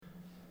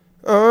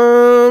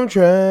I'm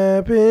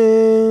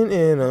trapping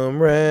and I'm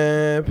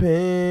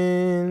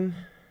rapping.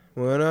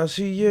 When I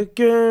see your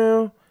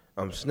girl,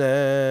 I'm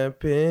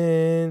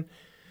snapping.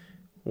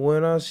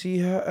 When I see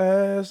her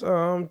ass,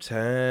 I'm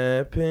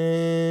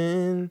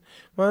tapping.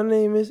 My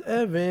name is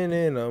Evan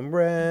and I'm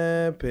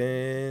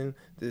rapping.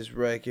 This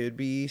record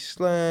be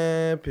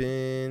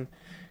slapping.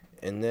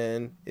 And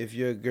then if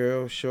your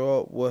girl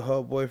show up with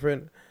her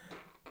boyfriend,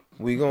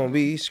 we gonna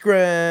be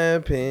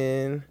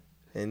scrapping.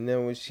 And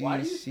then when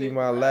she see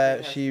my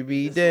lap, she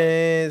be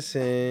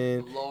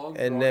dancing.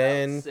 And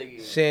then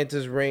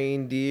Santa's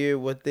reindeer,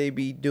 what they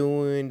be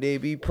doing, they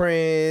be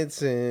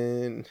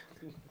prancing.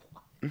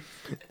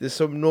 There's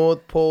some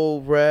North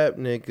Pole rap,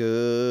 nigga.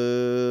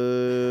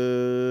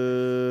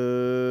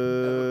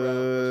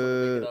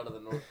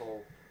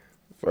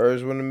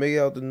 First one to make it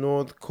out the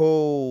North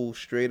Pole,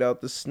 straight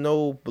out the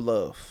snow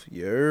bluff.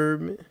 You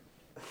heard me?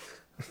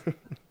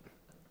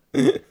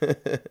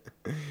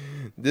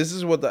 This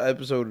is what the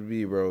episode would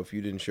be, bro. If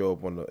you didn't show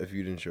up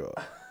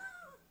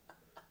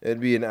it'd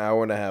be an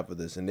hour and a half of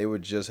this, and they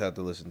would just have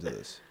to listen to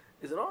this.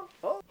 Is it on?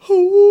 Oh.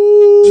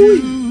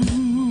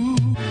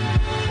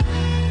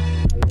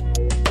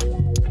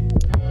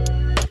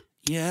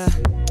 Yeah.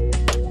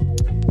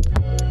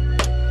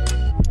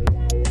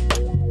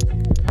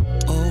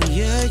 Oh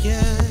yeah,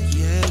 yeah,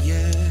 yeah,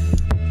 yeah.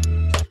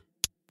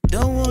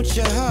 Don't want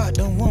your heart,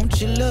 don't want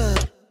your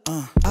love.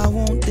 I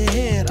want the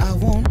head, I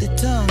want the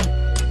tongue.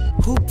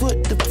 Who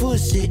put the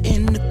pussy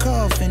in the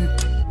coffin?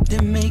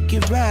 Then make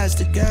it rise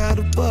to God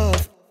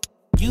above.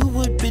 You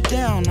would be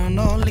down on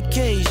all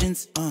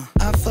occasions.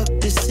 I fuck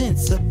the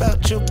sense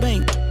about your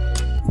bank.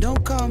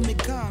 Don't call me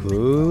common.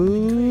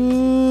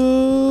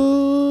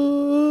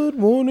 Good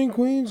morning,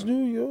 Queens,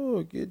 New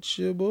York. It's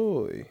your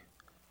boy.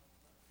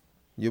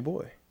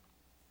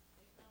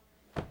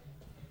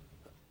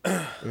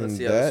 Let's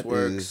see how that this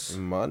works. is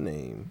my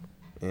name,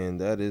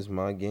 and that is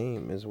my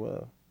game as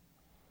well.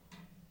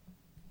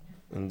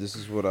 And this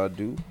is what I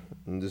do,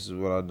 and this is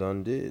what I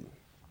done did.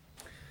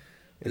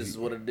 This is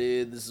what I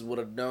did. This is what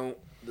I don't.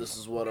 This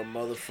is what I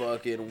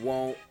motherfucking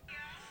won't.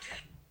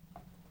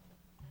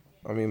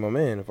 I mean, my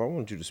man, if I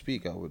wanted you to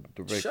speak, I would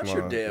direct Shut my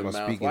your damn my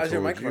mouth. speaking Why is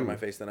your towards microphone in you. my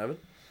face then, Evan?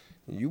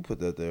 You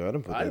put that there. I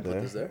didn't put that there.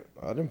 Put this there.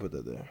 I didn't put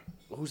that there.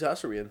 Whose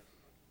house are we in?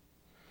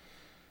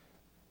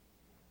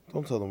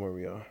 Don't tell them where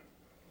we are.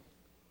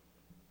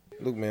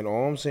 Look, man,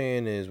 all I'm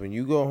saying is when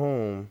you go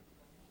home,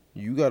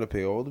 you got to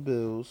pay all the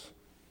bills,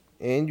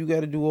 and you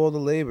got to do all the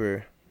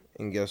labor,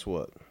 and guess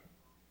what?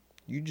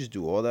 You just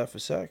do all that for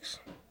sex.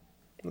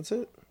 That's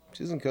it.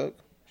 She doesn't cook.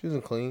 She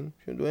doesn't clean.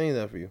 She doesn't do any of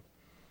that for you.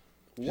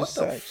 What Just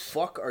the sex.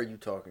 fuck are you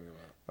talking about?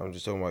 I'm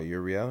just talking about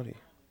your reality.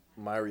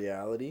 My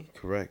reality?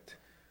 Correct.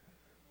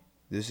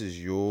 This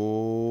is your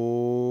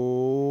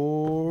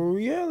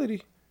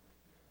reality.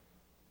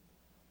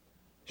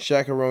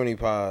 Shaq-a-roni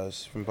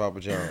pies from Papa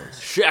John's.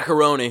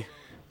 Shaq-a-roni.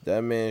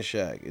 That man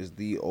Shaq is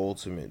the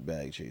ultimate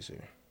bag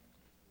chaser.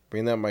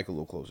 Bring that mic a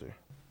little closer.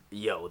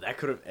 Yo, that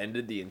could have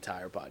ended the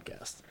entire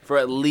podcast. For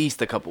at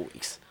least a couple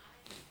weeks.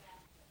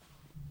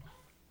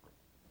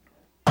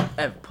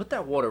 Ev, put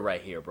that water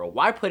right here, bro.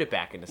 Why put it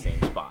back in the same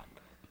spot?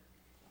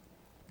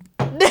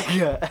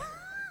 Nigga.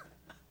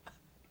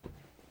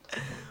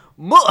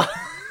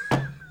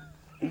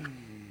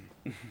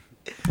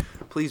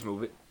 Please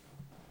move it.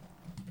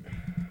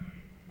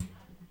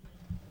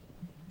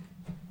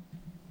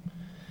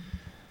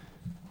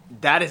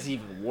 That is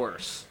even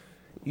worse.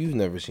 You've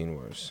never seen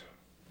worse.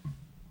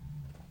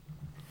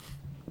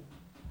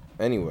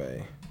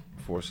 Anyway,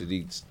 before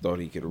Sadiq thought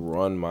he could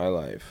run my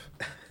life.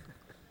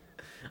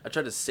 I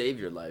tried to save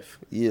your life.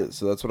 Yeah,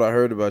 so that's what I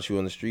heard about you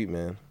on the street,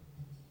 man.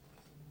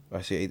 I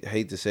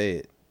hate to say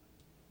it.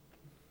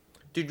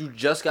 Dude, you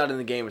just got in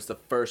the game. It's the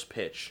first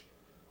pitch.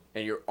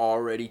 And you're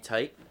already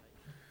tight?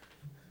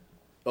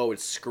 Oh, it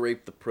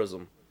scraped the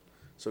prism.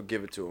 So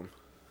give it to him.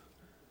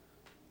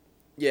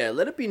 Yeah,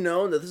 let it be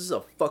known that this is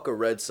a fuck a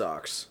Red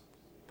Sox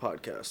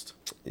podcast.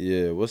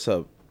 Yeah, what's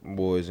up,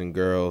 boys and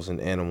girls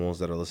and animals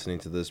that are listening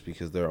to this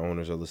because their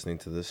owners are listening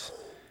to this.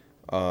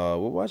 We're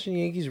watching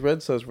Yankees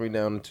Red Sox right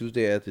now on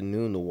Tuesday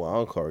afternoon, the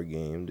wild card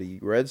game. The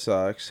Red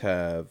Sox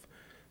have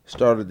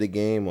started the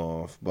game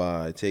off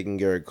by taking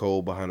Garrett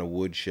Cole behind a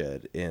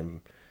woodshed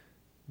and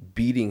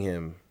beating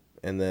him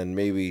and then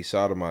maybe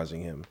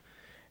sodomizing him.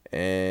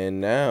 And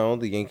now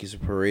the Yankees are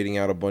parading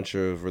out a bunch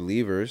of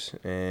relievers,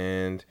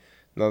 and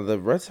now the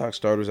Red Sox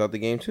starters out the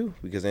game too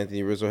because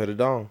Anthony Rizzo hit a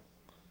dong.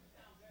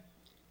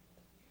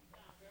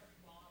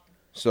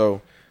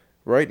 So,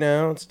 right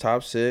now, it's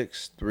top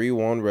 6,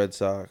 3-1 Red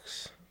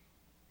Sox.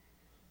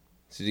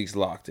 Sadiq's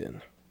locked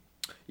in.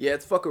 Yeah,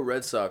 it's fuck a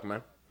Red Sox,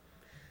 man.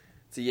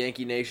 It's a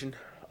Yankee nation.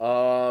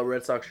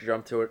 Red Sox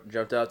jumped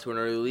out to an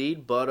early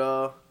lead, but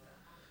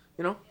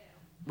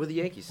we're the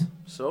Yankees,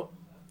 so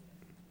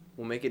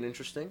we'll make it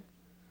interesting.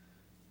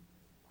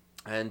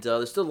 And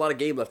there's still a lot of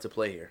game left to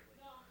play here,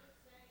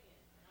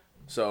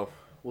 so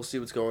we'll see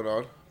what's going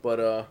on.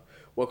 But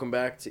welcome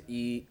back to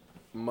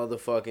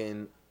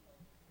motherfucking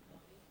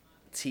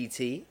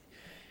TT.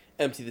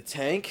 Empty the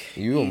tank.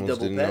 You E almost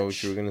double didn't know what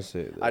patch. you were gonna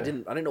say there. I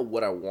didn't know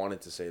what I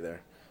wanted to say there.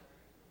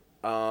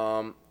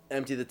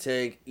 Empty the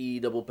tank.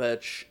 E double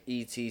patch.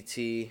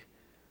 ETT.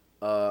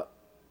 Ayo!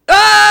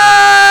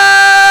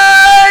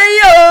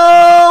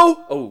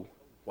 Oh,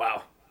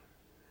 wow.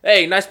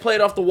 Hey, nice play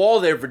it off the wall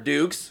there for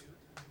Dukes.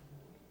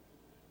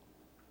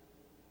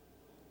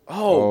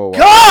 Oh, wow.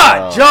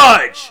 God,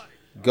 Judge!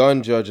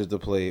 Gun judge at the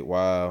plate.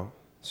 Wow.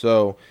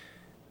 So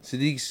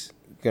Sadiq's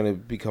gonna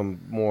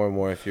become more and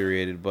more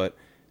infuriated, but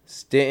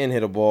Stanton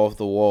hit a ball off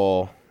the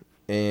wall,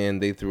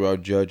 and they threw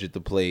out Judge at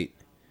the plate.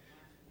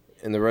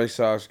 And the Red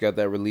Sox got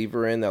that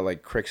reliever in that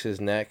like cricks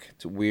his neck.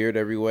 It's weird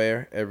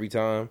everywhere, every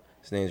time.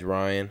 His name's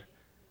Ryan.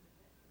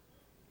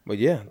 But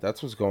yeah,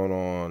 that's what's going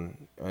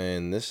on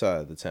in this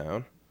side of the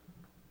town.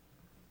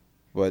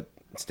 But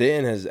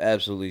Stanton has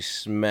absolutely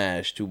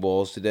smashed 2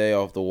 balls today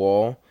off the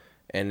wall,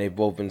 and they've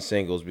both been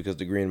singles because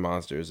the Green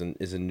Monster is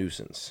a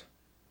nuisance.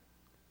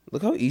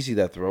 Look how easy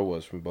that throw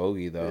was from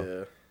Bogey, though.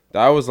 Yeah.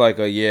 That was like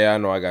I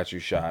know I got you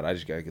shot. I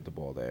just got to get the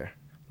ball there.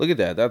 Look at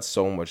that. That's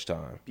so much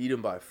time. Beat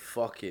him by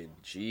fucking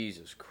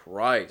Jesus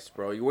Christ,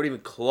 bro. You weren't even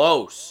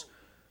close.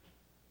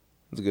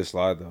 It's a good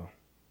slide, though.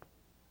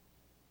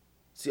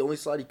 It's the only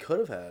slide he could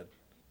have had.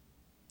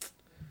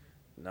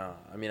 Nah,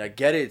 I mean, I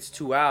get it. It's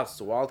 2 outs.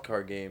 It's a wild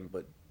card game,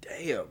 but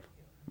damn.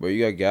 But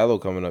you got Gallo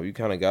coming up. You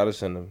kind of got to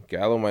send him.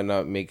 Gallo might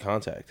not make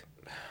contact.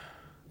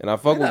 And I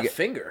fuck Look with that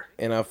finger.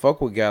 And I fuck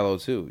with Gallo,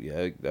 too.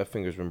 Yeah, that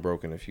finger's been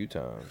broken a few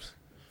times.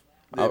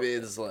 Maybe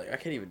it's like, I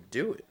can't even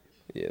do it.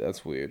 Yeah,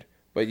 that's weird.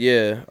 But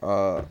yeah,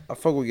 I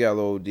fuck with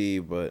Gallo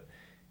OD, but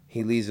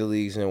he leads the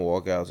leagues in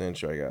walkouts and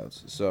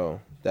strikeouts. So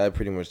that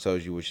pretty much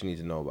tells you what you need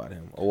to know about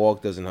him. A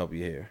walk doesn't help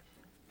you here.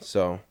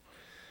 So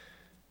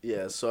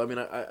Yeah, so I mean,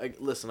 I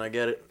listen. I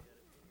get it.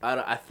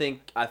 I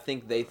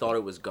think they thought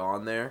it was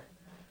gone there,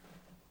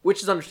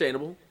 which is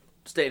understandable.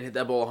 Stanton hit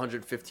that ball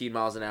 115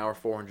 miles an hour,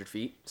 400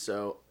 feet.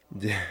 So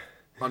yeah,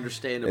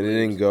 understandably, and it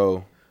didn't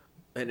go.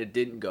 And it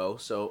didn't go.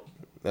 So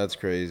That's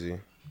crazy.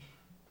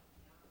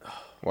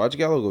 Watch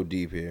Gallo go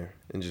deep here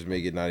and just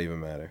make it not even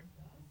matter.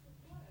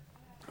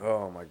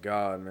 oh my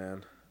God,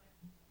 man.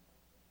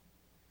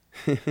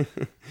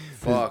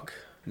 Fuck.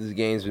 This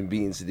game's been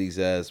beating Sadiq's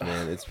ass,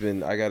 man. It's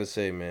been, I gotta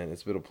say, man,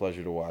 it's been a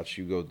pleasure to watch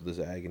you go through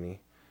this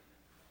agony.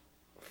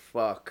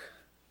 Fuck.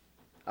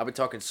 I've been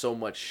talking so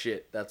much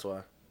shit. That's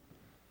why.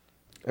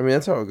 I mean,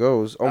 that's how it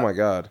goes. Oh my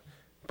God.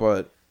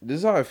 But this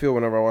is how I feel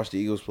whenever I watch the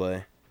Eagles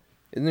play.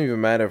 It doesn't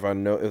even matter if I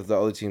know if the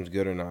other team's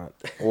good or not,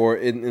 or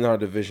in our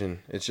division.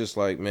 It's just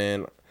like,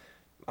 man,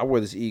 I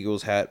wear this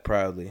Eagles hat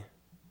proudly,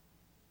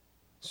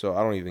 so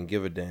I don't even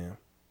give a damn.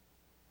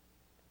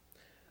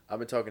 I've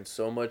been talking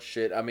so much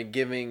shit. I've been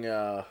giving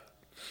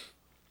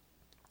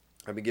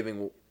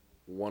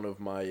one of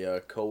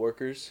my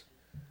coworkers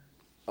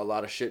a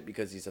lot of shit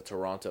because he's a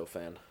Toronto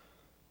fan.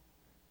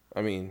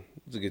 I mean,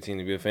 it's a good team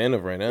to be a fan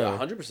of right now. Yeah,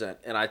 100%.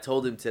 And I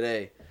told him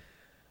today.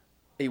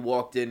 He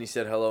walked in, he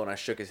said hello, and I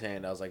shook his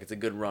hand. I was like, "It's a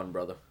good run,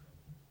 brother."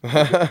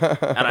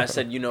 And I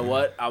said, "You know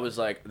what?" I was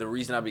like, "The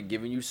reason I've been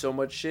giving you so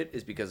much shit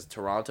is because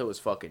Toronto is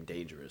fucking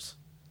dangerous."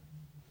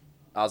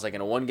 I was like, in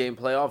a 1-game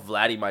playoff,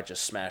 Vladdy might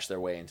just smash their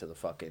way into the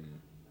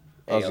fucking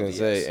I was gonna ALDS.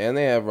 say, and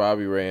they have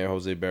Robbie Ray and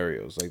Jose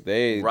Barrios. Like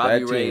Robbie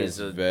that Ray team is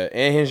a- vet.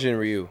 And Hyun-Jin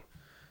Ryu.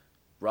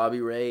 Robbie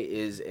Ray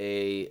is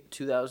a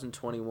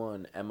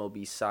 2021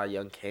 MLB Cy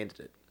Young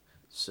candidate.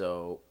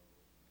 So,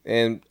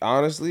 And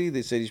honestly,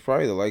 they said he's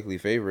probably the likely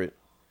favorite.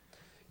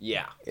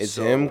 yeah. It's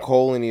so, him,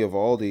 Cole, and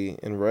Eovaldi.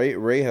 And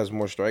Ray has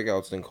more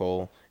strikeouts than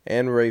Cole.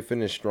 And Ray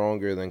finished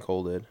stronger than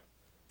Cole did.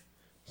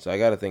 So I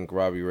got to think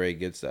Robbie Ray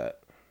gets that.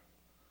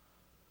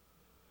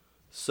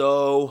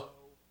 So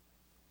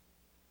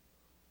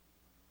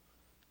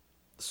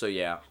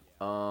yeah.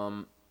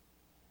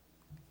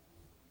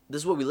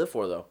 This is what we live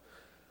for, though.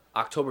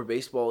 October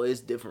baseball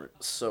is different,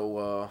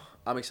 so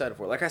I'm excited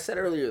for it. Like I said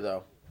earlier,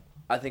 though,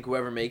 I think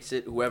whoever makes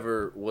it,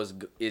 whoever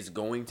is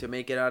going to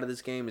make it out of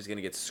this game, is going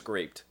to get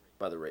scraped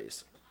by the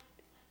Rays.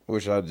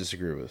 Which I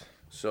disagree with.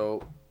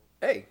 So,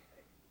 hey,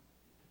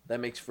 that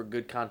makes for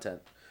good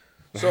content.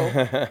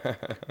 So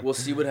we'll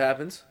see what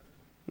happens.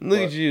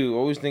 Look at you,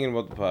 always thinking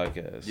about the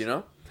podcast. You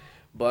know?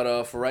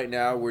 But for right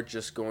now, we're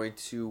just going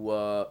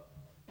to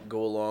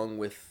go along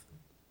with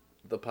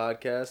the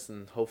podcast,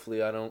 and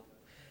hopefully I don't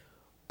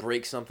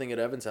break something at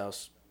Evan's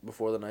house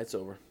before the night's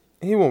over.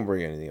 He won't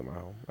bring anything in my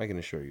home. I can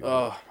assure you.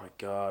 Oh, my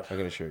God. I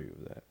can assure you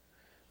of that.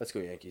 Let's go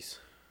Yankees.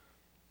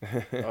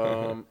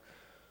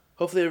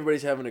 Hopefully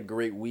everybody's having a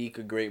great week,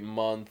 a great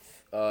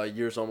month.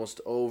 Year's almost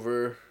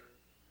over.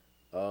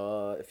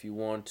 If you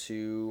want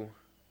to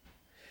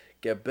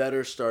get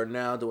better, start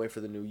now. Don't wait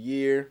for the new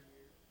year.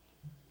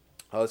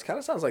 This kind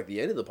of sounds like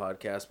the end of the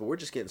podcast, but we're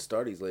just getting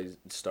starties, We're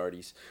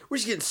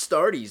just getting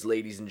starties,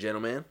 ladies and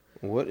gentlemen.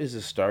 What is a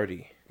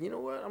starty? You know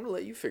what? I'm going to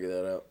let you figure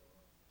that out.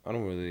 I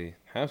don't really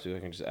have to. I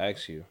can just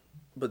ask you.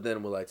 But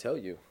then will I tell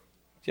you?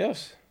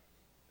 Yes.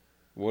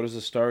 What is a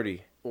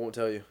starty? I won't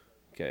tell you.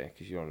 Okay,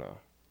 because you don't know.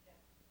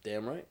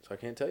 Damn right. So I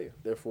can't tell you.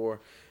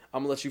 Therefore,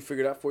 I'm going to let you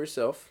figure it out for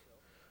yourself.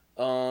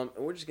 And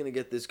we're just going to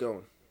get this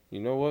going. You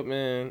know what,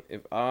 man?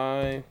 If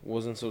I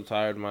wasn't so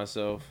tired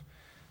myself,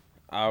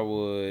 I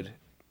would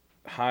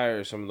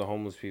hire some of the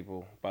homeless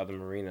people by the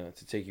marina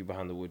to take you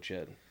behind the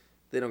woodshed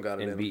They don't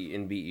got it and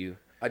beat you.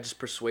 I just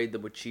persuade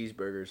them with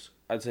cheeseburgers.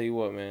 I tell you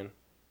what, man.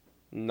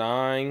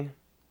 9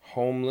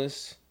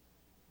 homeless,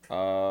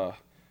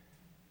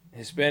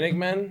 Hispanic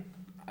men,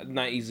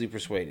 not easily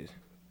persuaded.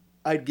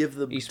 I'd give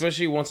them...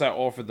 Especially once I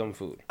offered them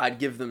food. I'd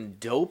give them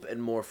dope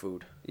and more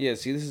food. Yeah,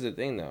 see, this is the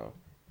thing, though.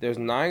 There's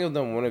 9 of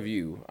them, one of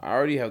you. I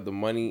already have the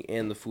money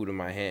and the food in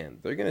my hand.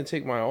 They're going to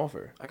take my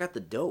offer. I got the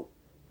dope.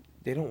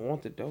 They don't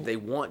want the dope. They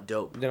want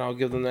dope. Then I'll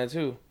give them that,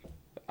 too.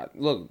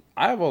 Look,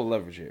 I have all the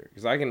leverage here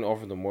because I can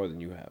offer them more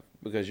than you have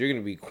because you're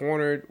going to be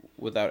cornered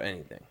without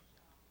anything.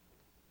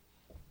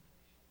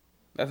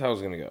 That's how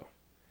it's going to go.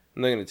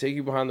 And they're going to take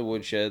you behind the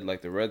woodshed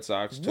like the Red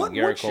Sox took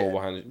Garrett Cole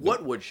behind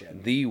What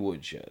woodshed? The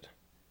woodshed.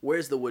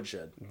 Where's the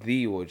woodshed?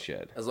 The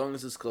woodshed. As long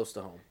as it's close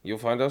to home. You'll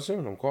find out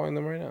soon. I'm calling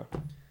them right now.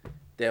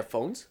 They have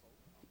phones?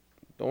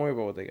 Don't worry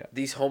about what they got.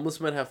 These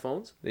homeless men have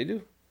phones? They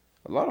do.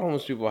 A lot of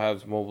homeless people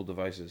have mobile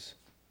devices.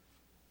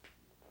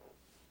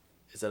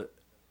 Is that...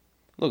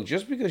 Look,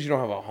 just because you don't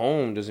have a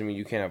home doesn't mean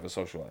you can't have a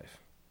social life.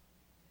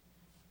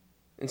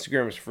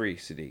 Instagram is free,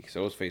 Sadiq.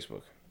 So is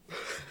Facebook.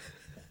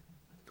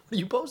 What are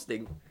you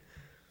posting?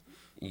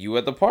 You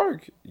at the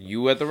park.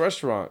 You at the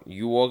restaurant.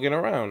 You walking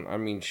around. I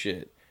mean,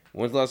 shit.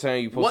 When's the last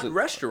time you posted... What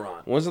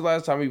restaurant? When's the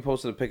last time you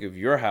posted a pic of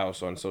your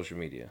house on social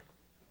media?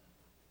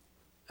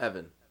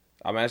 Evan.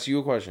 I'm asking you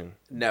a question.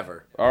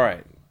 Never. All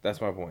right.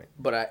 That's my point.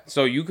 But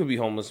So you could be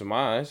homeless in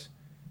my eyes.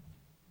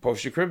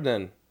 Post your crib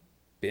then,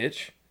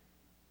 bitch.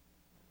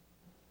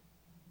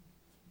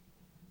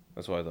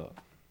 That's what I thought.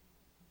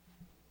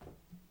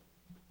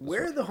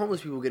 Where are the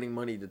homeless people getting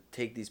money to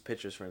take these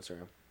pictures for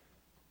Instagram?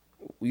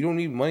 You don't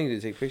need money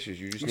to take pictures.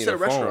 You just need said a a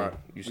phone. restaurant.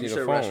 You just You need said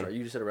a a phone. restaurant.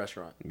 You just said a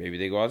restaurant. Maybe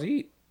they go out to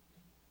eat.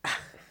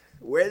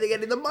 Where are they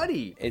getting the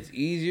money? It's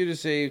easier to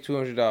save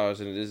 $200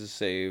 than it is to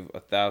save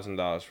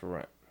 $1,000 for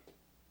rent.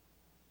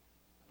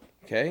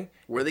 Okay?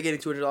 Where are they getting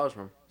 $200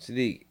 from?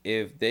 Sadiq,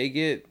 if they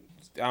get,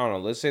 I don't know,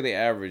 let's say they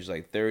average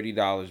like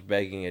 $30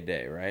 begging a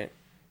day, right?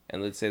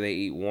 And let's say they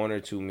eat 1 or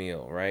 2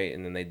 meal, right?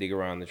 And then they dig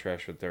around the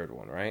trash for the third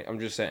one, right? I'm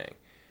just saying,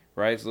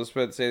 right? So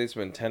let's say they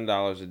spend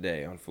 $10 a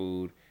day on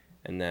food,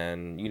 and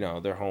then, you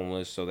know, they're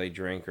homeless, so they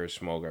drink or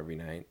smoke every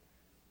night.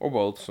 Or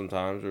both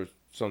sometimes, or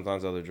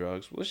sometimes other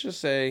drugs. Let's just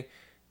say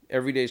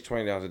every day is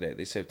 $20 a day.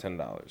 They save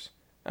 $10.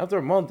 After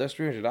a month, that's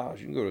 $300.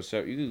 You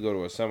could go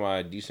to a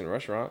semi-decent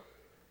restaurant.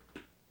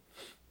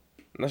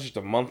 And that's just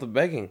a month of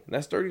begging.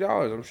 That's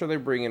 $30. I'm sure they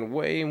bring in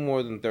way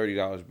more than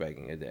 $30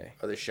 begging a day.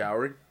 Are they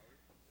showering?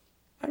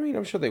 I mean,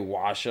 I'm sure they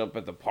wash up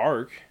at the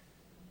park.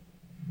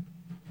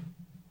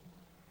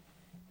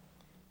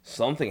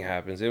 Something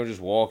happens. They don't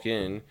just walk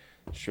in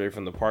straight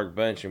from the park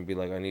bench and be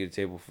like, I need a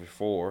table for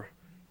 4.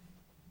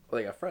 Well,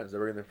 they got friends.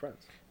 They're bringing their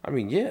friends. I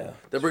mean, yeah.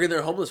 They're bringing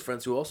their homeless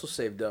friends who also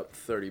saved up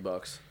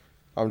 $30.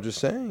 I'm just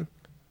saying.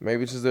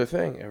 Maybe this is their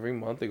thing. Every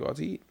month they go out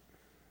to eat.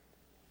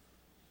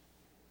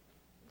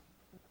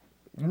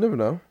 You never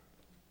know.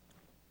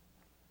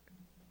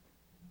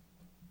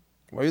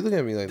 Why are you looking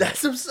at me like that?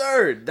 That's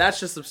absurd.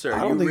 That's just absurd. I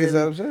don't think it's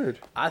that absurd.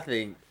 I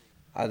think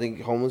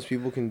homeless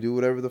people can do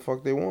whatever the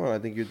fuck they want. I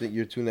think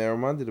you're too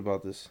narrow-minded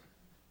about this.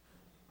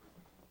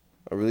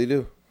 I really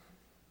do.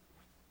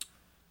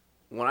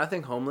 when I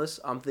think homeless,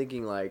 I'm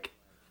thinking like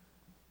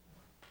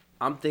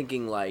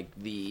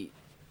the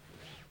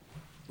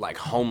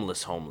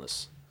homeless.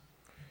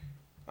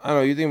 I don't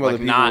know. You think about Like the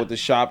people not- with the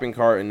shopping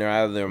cart and they're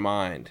out of their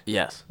mind.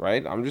 Yes.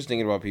 Right? I'm just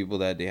thinking about people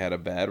that they had a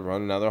bad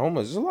run and now they're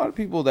homeless. There's a lot of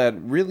people that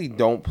really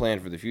don't plan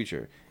for the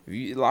future.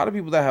 A lot of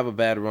people that have a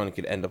bad run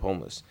could end up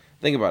homeless.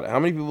 Think about it. How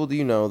many people do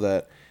you know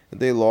that if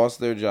they lost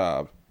their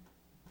job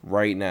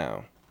right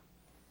now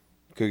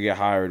could get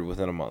hired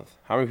within a month?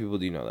 How many people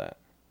do you know that?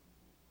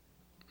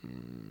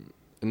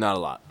 Not a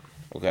lot.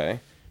 Okay.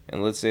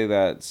 And let's say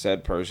that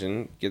said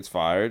person gets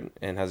fired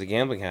and has a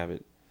gambling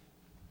habit.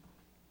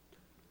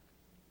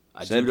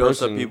 I Said do know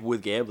some person- people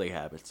with gambling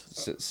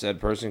habits. Said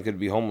person could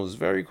be homeless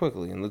very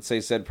quickly. And let's say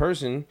said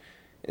person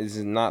is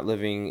not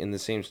living in the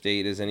same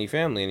state as any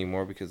family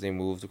anymore because they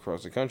moved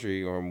across the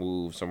country or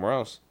moved somewhere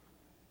else.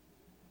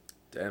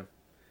 Damn.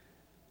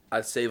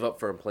 I'd save up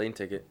for a plane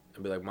ticket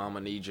and be like, Mom, I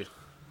need you.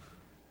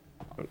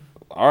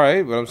 All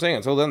right, but I'm saying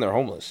until then they're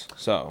homeless.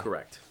 So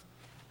Correct.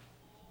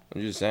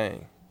 I'm just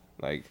saying,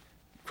 like,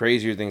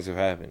 crazier things have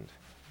happened.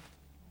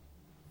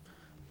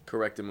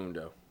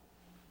 Correctamundo.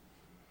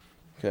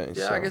 Okay.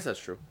 Yeah, so I guess that's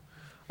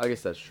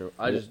true.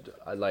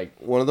 I like.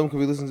 one of them could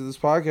be listening to this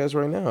podcast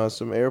right now. Has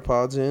some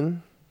AirPods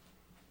in,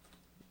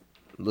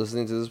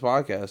 listening to this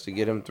podcast to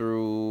get him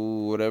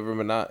through whatever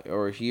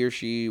he or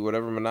she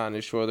whatever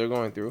monotonous chore they're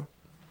going through.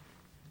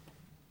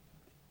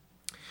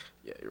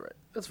 Yeah, you're right.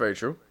 That's very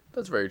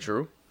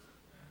true.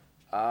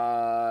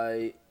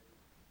 I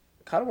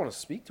kind of want to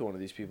speak to one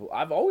of these people.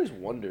 I've always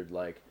wondered,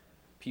 like,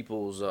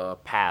 people's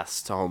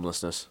paths to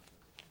homelessness.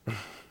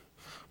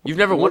 You've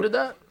never wondered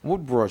that?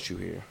 What brought you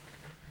here?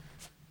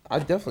 I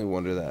definitely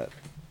wonder that.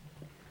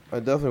 I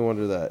definitely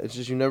wonder that. It's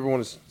just you never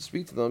want to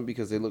speak to them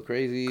because they look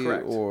crazy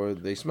Correct. or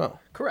they smell.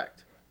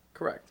 Correct.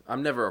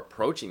 I'm never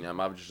approaching them.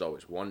 I've just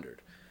always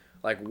wondered,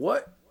 like,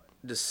 what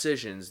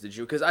decisions did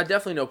you? Because I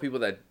definitely know people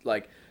that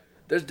like.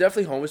 There's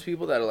definitely homeless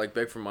people that are like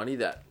beg for money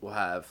that will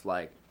have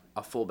like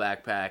a full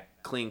backpack,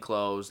 clean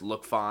clothes,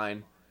 look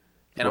fine,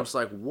 and I'm just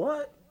like,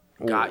 what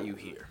got you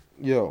here?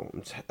 Yo,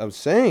 I'm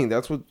saying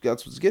that's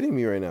what's getting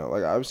me right now.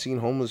 Like I've seen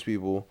homeless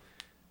people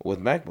with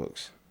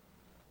MacBooks.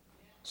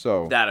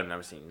 So That I've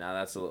never seen. Now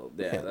that's a little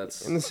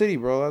that's in the city,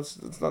 bro.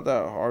 It's not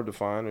that hard to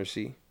find or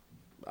see.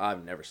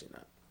 I've never seen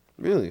that.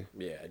 Really?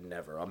 Yeah,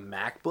 never. A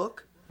MacBook?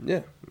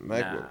 Yeah,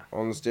 MacBook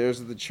on the stairs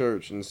of the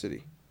church in the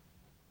city.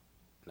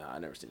 No, I've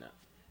never seen that.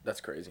 That's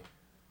crazy.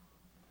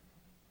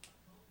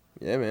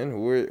 Yeah, man.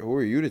 Who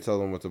are you to tell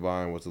them what to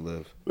buy and what to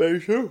live? Very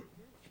true.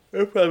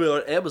 They're probably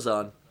on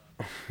Amazon.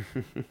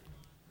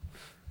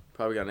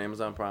 Probably got an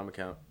Amazon Prime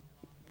account.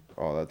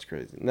 Oh, that's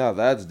crazy. Now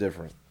that's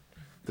different.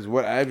 Because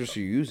what address are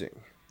you using?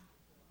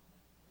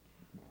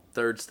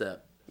 Third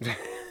step.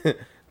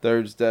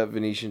 Third step,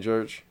 Venetian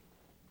Church.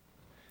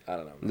 I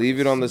don't know.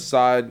 Leave it on the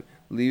side.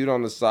 Leave it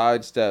on the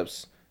side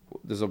steps.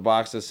 There's a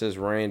box that says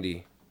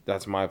Randy.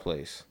 That's my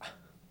place.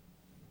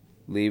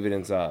 Leave it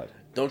inside.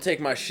 Don't take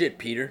my shit,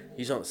 Peter.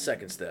 He's on the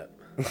second step.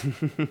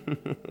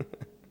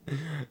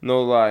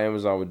 No lie,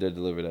 Amazon would dead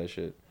deliver that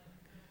shit.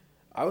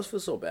 I always feel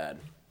so bad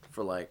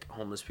for like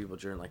homeless people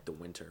during like the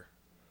winter.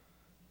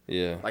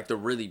 Yeah. Like the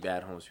really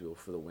bad homeless people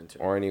for the winter.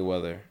 Or any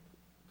weather.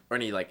 Or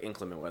any like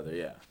inclement weather,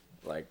 yeah.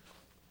 Like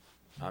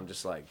I'm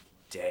just like,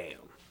 damn.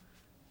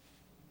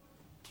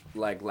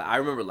 Like I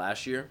remember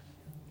last year,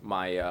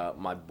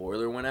 my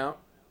boiler went out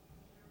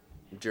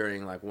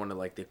during like one of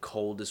like the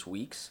coldest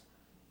weeks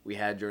we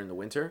had during the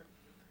winter,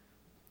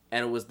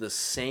 and it was the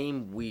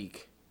same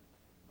week.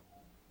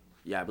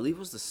 Yeah, I believe it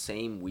was the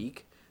same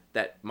week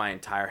that my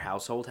entire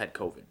household had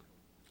COVID.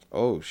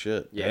 Oh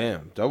shit! Yeah.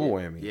 Damn, double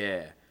whammy.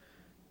 Yeah,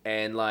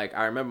 and like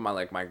I remember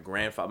my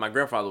grandfather. My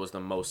grandfather was the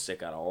most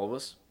sick out of all of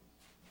us.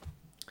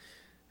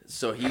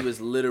 So he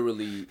was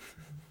literally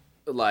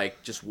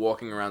like just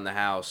walking around the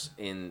house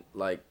in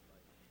like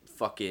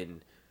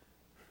fucking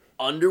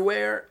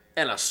underwear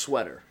and a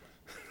sweater.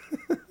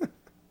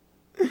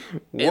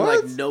 And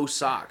like no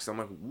socks. I'm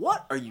like,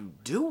 what are you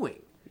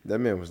doing? That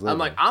man was living. I'm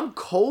like, I'm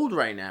cold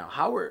right now.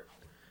 How are...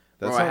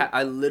 That's Bro, not-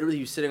 I literally,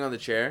 he was sitting on the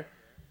chair,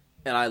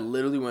 and I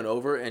literally went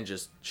over and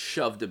just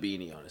shoved a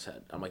beanie on his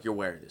head. I'm like, you're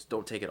wearing this.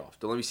 Don't take it off.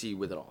 Don't let me see you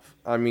with it off.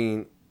 I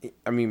mean,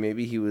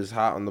 maybe he was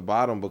hot on the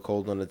bottom but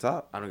cold on the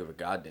top. I don't give a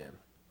goddamn.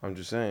 I'm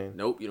just saying.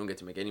 Nope, you don't get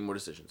to make any more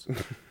decisions.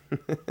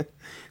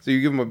 So you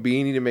give him a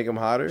beanie to make him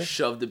hotter?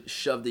 Shove the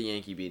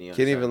Yankee beanie on Can't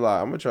his even head. lie.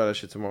 I'm gonna try that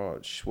shit tomorrow.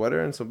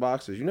 Sweater and some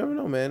boxers. You never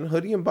know, man.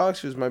 Hoodie and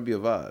boxers might be a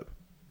vibe.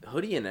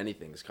 Hoodie and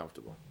anything is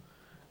comfortable.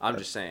 I'm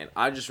just saying.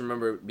 I just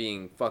remember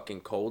being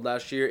fucking cold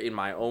last year in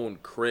my own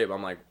crib.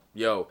 I'm like,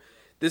 yo,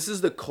 this is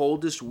the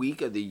coldest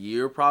week of the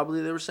year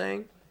probably, they were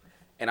saying.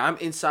 And I'm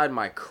inside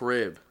my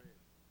crib.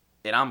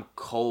 And I'm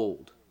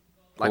cold.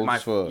 Like Cold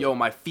as fuck.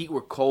 my feet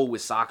were cold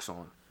with socks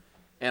on.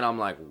 And I'm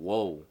like,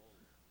 whoa.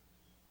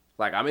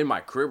 Like, I'm in my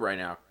crib right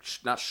now.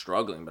 Not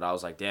struggling, but I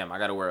was like, damn, I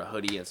got to wear a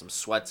hoodie and some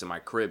sweats in my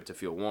crib to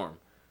feel warm.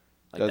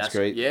 Like, That's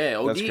great. Yeah,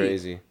 OD. That's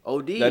crazy.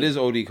 OD. That is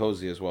OD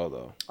cozy as well,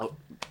 though. Oh,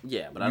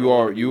 yeah, but I don't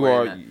wanna be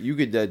wearing that. You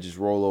could dead just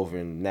roll over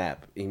and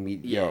nap.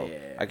 Yo, Yeah.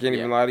 I can't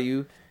even lie to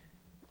you.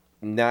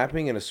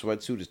 Napping in a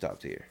sweatsuit is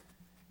top tier.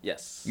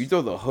 Yes. You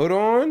throw the hood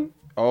on?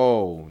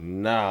 Oh,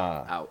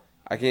 nah. Out.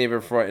 I can't even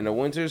front. In the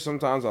winter,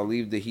 sometimes I'll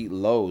leave the heat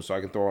low so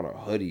I can throw on a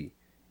hoodie.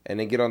 And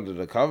then get under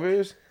the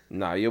covers?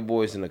 Nah, your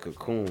boy's in a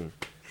cocoon.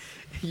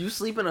 You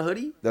sleep in a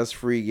hoodie? That's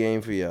free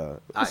game for y'all.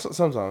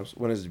 Sometimes,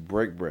 when it's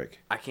brick.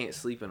 I can't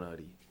sleep in a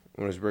hoodie.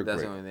 When it's brick.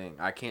 That's the only thing.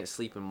 I can't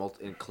sleep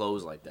in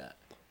clothes like that.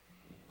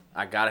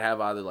 I gotta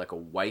have either like a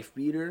wife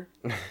beater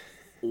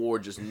or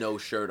just no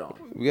shirt on.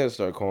 We gotta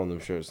start calling them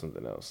shirts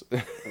something else.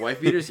 Wife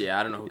beaters? Yeah,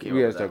 I don't know who came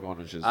We up gotta start with that. calling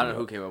them shirts. I don't know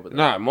who came up with that.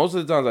 Nah, most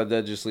of the times I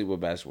dead just sleep with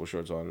basketball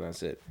shorts on and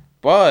that's it.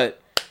 But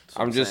what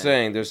I'm I'm just saying.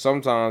 saying, there's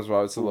some times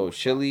where it's a little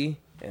chilly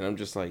and I'm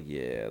just like,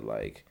 yeah,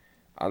 like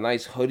a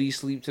nice hoodie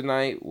sleep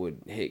tonight would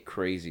hit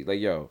crazy. Like,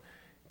 yo,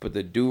 put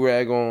the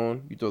do-rag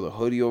on, you throw the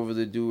hoodie over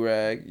the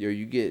do-rag, yo,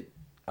 you get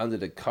under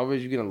the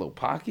covers, you get a little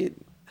pocket.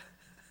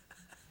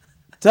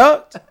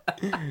 Tucked.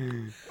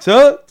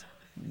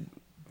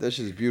 That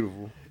shit's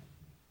beautiful.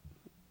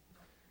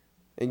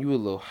 And you a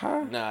little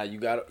high. Nah, you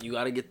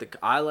gotta get the.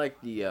 I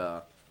like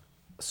the.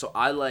 So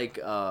I like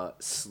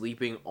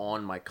sleeping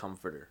on my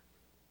comforter.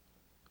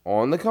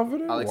 On the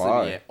comforter? I like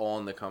Why? sleeping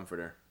on the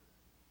comforter.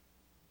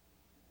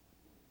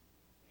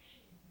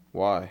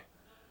 Why?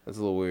 That's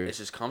a little weird. It's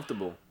just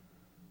comfortable.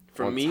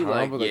 For On me, top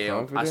like of the yeah.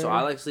 comforter? So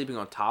I like sleeping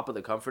on top of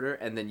the comforter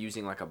and then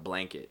using like a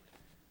blanket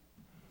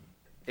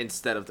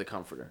instead of the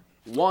comforter.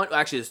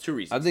 Actually, there's two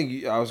reasons.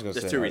 I was gonna say.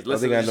 There's two reasons. I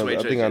think I know. Wait,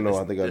 I think I know.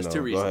 I think I There's know.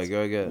 two reasons.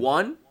 Go ahead.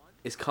 One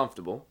is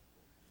comfortable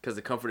because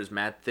the comforter is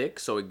mad thick,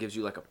 so it gives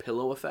you like a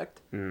pillow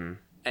effect.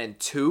 And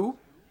two,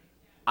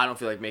 I don't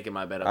feel like making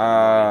my bed up.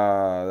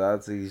 Ah,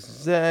 that's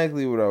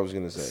exactly what I was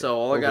gonna say. So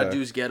all I gotta do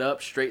is get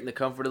up, straighten the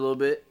comfort a little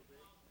bit,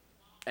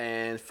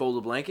 and fold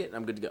a blanket, and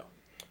I'm good to go.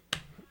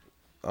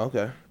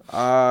 Okay.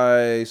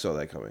 I saw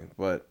that coming,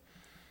 but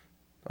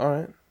all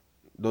right.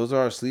 Those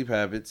are our sleep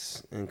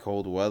habits in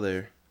cold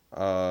weather.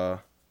 But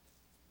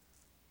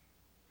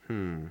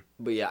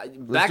yeah,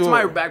 Let's do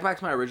it. back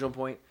to my original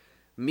point.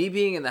 Me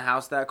being in the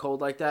house that cold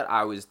like that,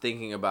 I was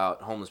thinking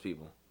about homeless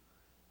people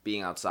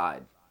being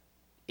outside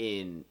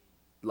in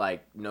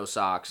like no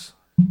socks,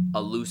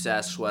 a loose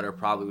ass sweater,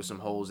 probably with some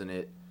holes in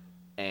it,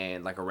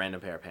 and like a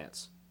random pair of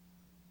pants.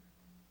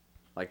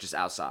 Like just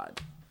outside.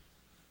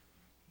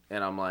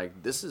 And I'm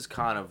like, this is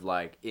kind of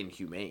like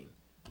inhumane.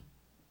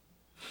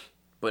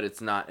 But it's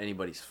not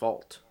anybody's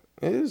fault.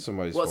 It is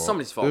somebody's fault. Well, it's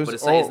somebody's fault, but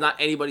it's not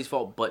anybody's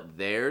fault but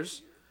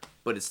theirs.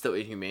 But it's still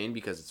inhumane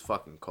because it's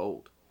fucking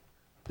cold.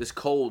 This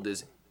cold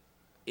is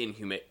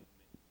inhumane,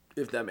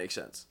 if that makes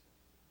sense.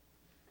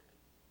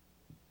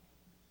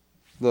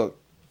 Look,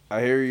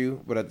 I hear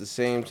you, but at the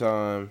same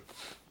time,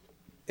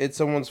 it's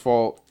someone's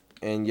fault,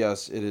 and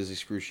yes, it is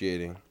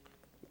excruciating.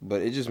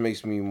 But it just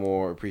makes me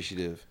more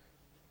appreciative.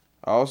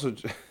 I also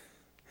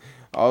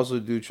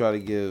do try to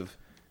give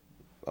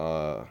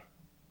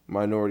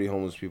minority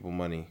homeless people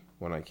money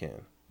when I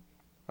can.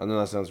 I know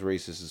that sounds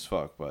racist as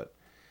fuck, but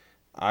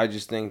I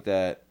just think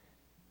that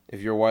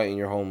if you're white and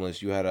you're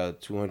homeless, you had a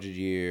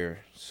 200-year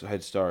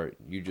head start.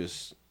 You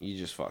just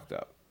fucked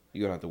up.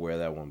 You're gonna have to wear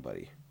that one,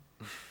 buddy.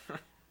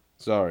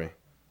 Sorry.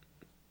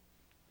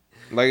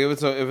 Like if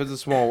it's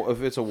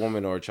a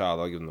woman or a child,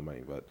 I'll give them the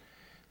money. But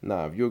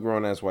nah, if you're a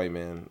grown ass white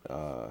man,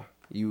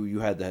 you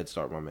had the head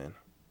start, my man.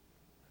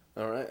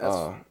 All right.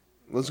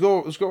 Let's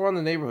go around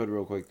the neighborhood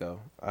real quick though.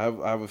 I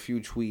have a few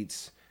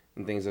tweets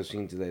and things I've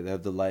seen today that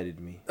have delighted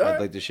me. I'd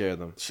like to share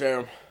them. Share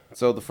them.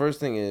 So the first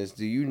thing is,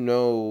 do you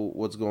know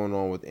what's going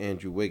on with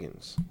Andrew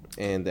Wiggins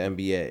and the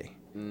NBA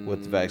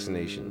with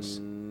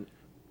vaccinations?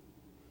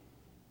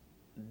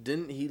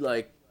 Didn't he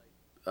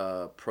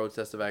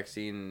protest the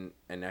vaccine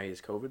and now he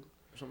has COVID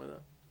or something like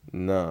that?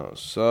 No.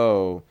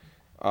 So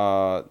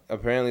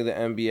apparently the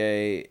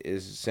NBA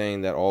is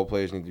saying that all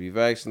players need to be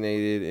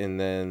vaccinated, and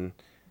then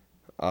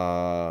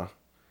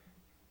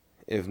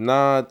if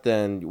not,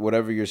 then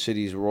whatever your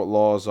city's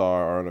laws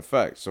are in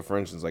effect. So for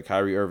instance, like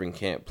Kyrie Irving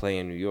can't play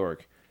in New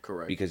York.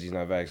 Correct. Because he's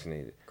not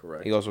vaccinated.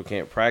 Correct. He also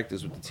can't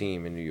practice with the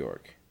team in New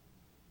York.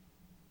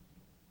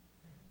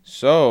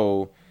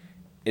 So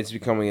it's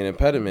becoming an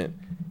impediment.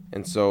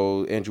 And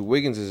so Andrew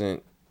Wiggins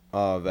isn't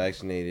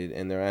vaccinated,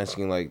 and they're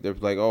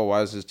like, oh,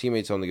 why is his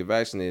teammates telling him to get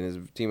vaccinated?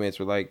 And his teammates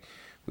were like,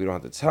 we don't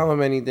have to tell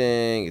him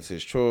anything. It's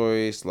his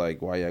choice.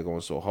 Like, why y'all going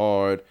so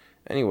hard?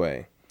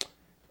 Anyway,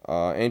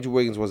 Andrew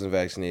Wiggins wasn't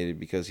vaccinated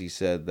because he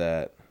said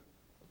that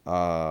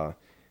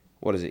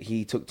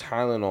he took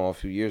Tylenol a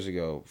few years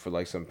ago for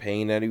like some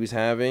pain that he was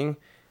having,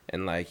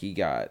 and like he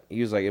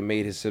was like, it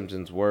made his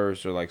symptoms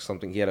worse, or like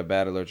something, he had a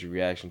bad allergic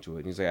reaction to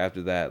it. And he's like,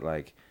 after that,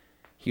 like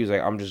he was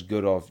like, I'm just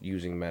good off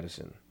using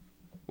medicine,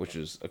 which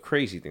is a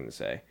crazy thing to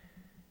say,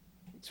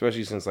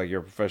 especially since like you're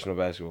a professional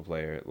basketball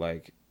player.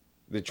 Like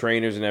the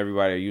trainers and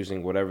everybody are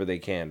using whatever they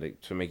can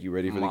to make you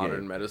ready for the game.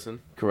 Modern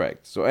medicine.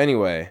 Correct. So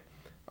anyway,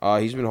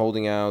 he's been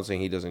holding out,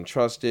 saying he doesn't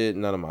trust it.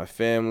 None of my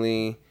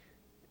family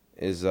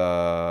is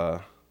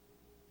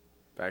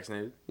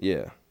vaccinated?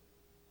 Yeah.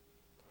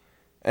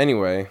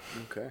 Anyway.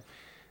 Okay.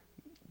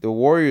 The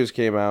Warriors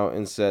came out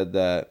and said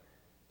that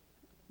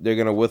they're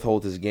going to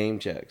withhold his game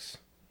checks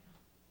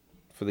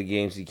for the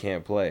games he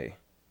can't play.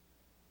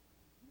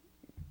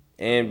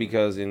 And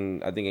because I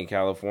think in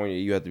California,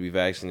 you have to be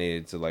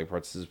vaccinated to like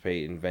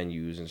participate in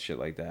venues and shit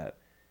like that.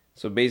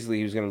 So basically,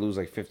 he was going to lose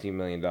like $15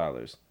 million.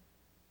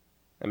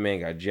 That man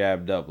got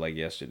jabbed up like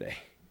yesterday.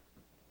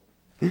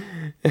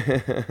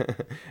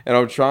 And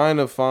I'm trying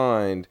to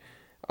find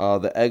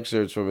the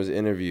excerpts from his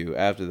interview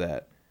after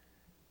that.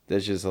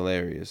 That's just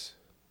hilarious.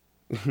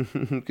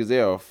 Because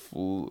they are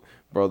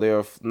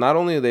not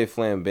only are they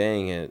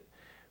flambeing it,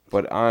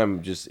 but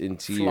I'm just in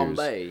tears.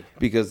 Flambe.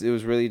 Because it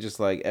was really just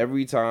like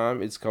every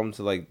time it's come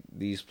to like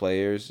these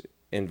players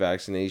and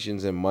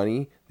vaccinations and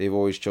money, they've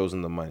always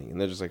chosen the money.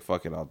 And they're just like,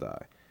 fuck it, I'll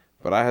die.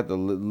 But I had to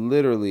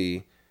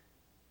literally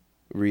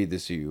read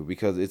this to you,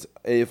 because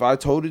if I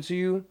told it to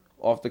you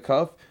off the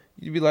cuff,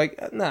 you'd be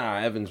like, nah,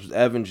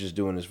 Evan's just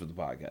doing this for the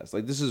podcast.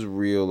 Like, this is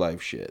real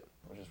life shit.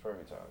 Which is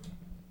perfect time.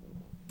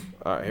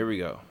 All right, here we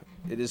go.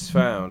 It is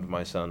found,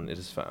 my son. It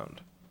is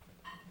found.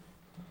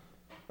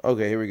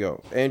 Okay, here we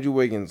go. Andrew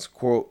Wiggins,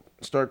 quote,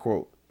 start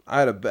quote. I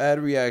had a bad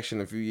reaction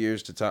a few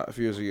years ago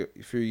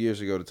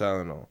to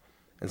Tylenol,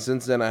 and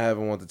since then I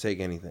haven't wanted to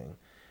take anything.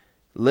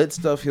 Let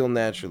stuff heal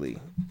naturally.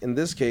 In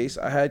this case,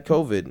 I had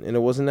COVID, and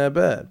it wasn't that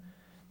bad.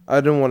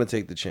 I didn't want to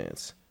take the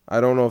chance. I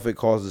don't know if it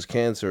causes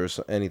cancer or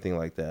anything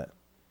like that.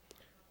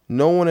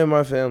 No one in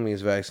my family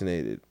is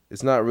vaccinated.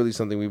 It's not really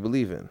something we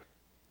believe in.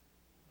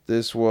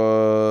 This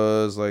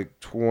was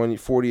like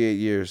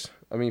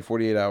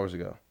 48 hours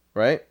ago,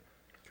 right?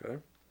 Okay.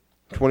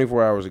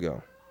 24 hours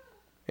ago.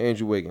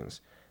 Andrew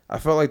Wiggins. I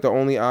felt like the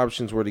only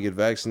options were to get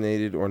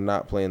vaccinated or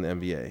not play in the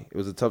NBA. It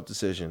was a tough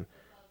decision.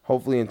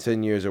 Hopefully in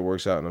 10 years it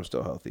works out and I'm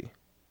still healthy.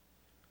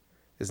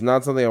 It's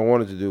not something I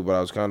wanted to do, but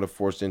I was kind of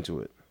forced into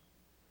it.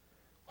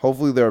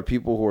 Hopefully there are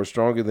people who are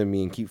stronger than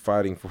me and keep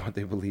fighting for what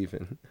they believe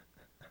in.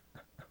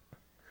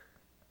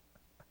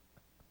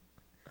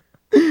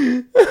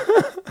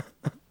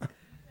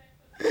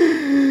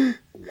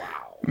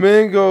 Wow.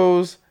 Man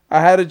goes,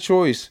 I had a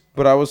choice,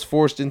 but I was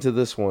forced into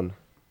this one.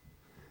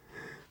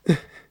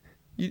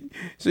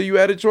 So you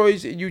had a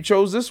choice and you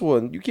chose this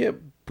one. You can't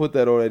put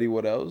that on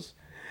anyone else.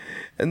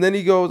 And then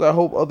he goes, I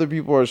hope other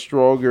people are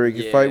stronger and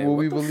can fight what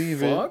we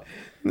believe in.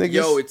 Niggas.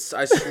 Yo,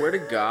 I swear to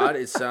God,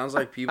 it sounds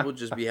like people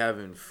just be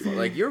having fun.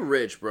 Like, you're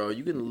rich, bro.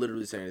 You can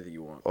literally say anything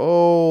you want.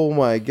 Oh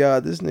my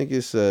God, this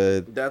nigga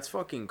said, That's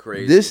fucking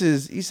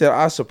crazy. he said,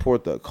 I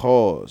support the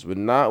cause, but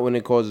not when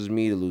it causes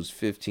me to lose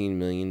 $15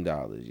 million.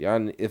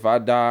 Y'all, if I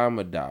die, I'm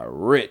going to die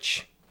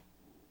rich.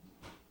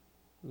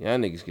 Y'all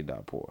niggas can die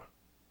poor.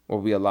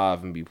 Or be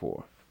alive and be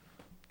poor.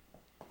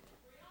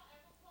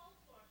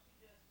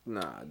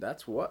 Nah,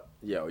 that's what?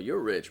 Yo, you're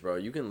rich, bro.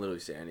 You can literally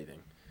say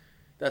anything.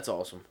 That's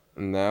awesome.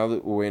 Now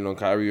that we're waiting on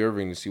Kyrie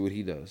Irving to see what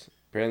he does.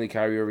 Apparently,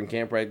 Kyrie Irving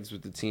can't practice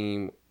with the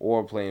team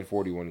or play in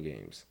 41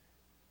 games.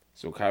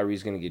 So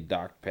Kyrie's going to get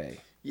docked pay.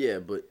 Yeah,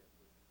 but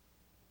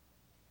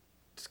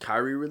does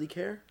Kyrie really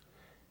care?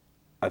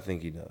 I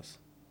think he does.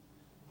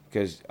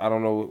 Because I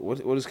don't know,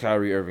 what is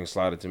Kyrie Irving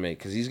slotted to make?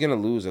 Because he's going to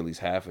lose at least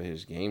half of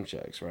his game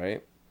checks,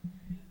 right?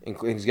 And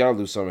he's got to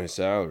lose some of his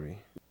salary.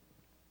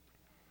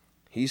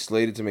 He's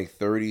slated to make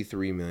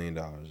 $33 million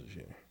this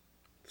year.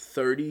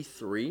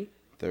 33?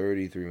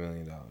 $33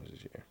 million this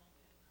year.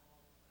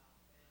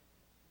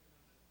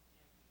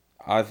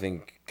 I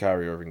think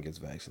Kyrie Irving gets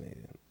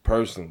vaccinated.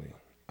 Personally,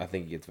 I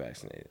think he gets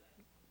vaccinated.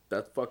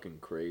 That's fucking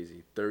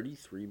crazy.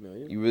 33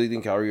 million? You really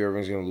think Kyrie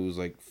Irving's going to lose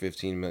like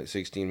 $16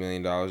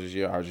 million this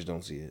year? I just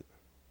don't see it.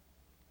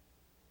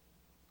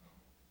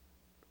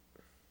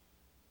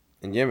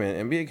 And yeah,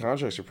 man, NBA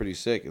contracts are pretty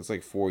sick. It's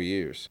like 4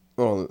 years.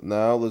 Oh,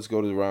 now let's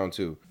go to round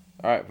 2.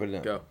 All right, put it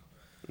down. Go.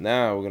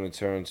 Now we're going to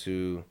turn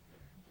to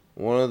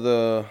one of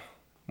the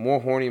more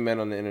horny men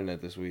on the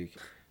internet this week.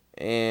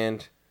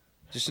 And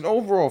just an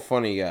overall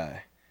funny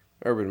guy,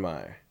 Urban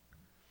Meyer.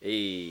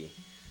 Hey,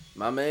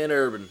 my man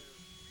Urban.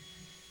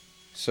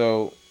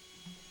 So,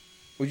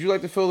 would you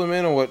like to fill them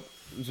in on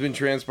what's been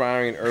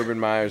transpiring in Urban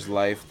Meyer's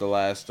life the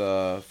last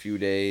few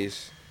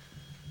days?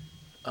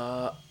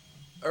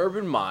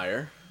 Urban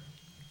Meyer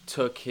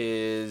took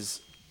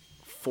his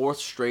 4th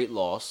straight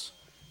loss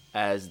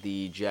as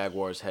the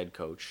Jaguars head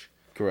coach.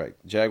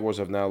 Correct. Jaguars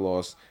have now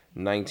lost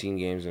 19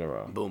 games in a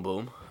row. Boom,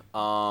 boom.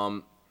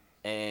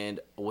 And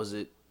was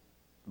it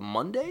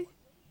Monday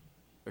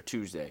or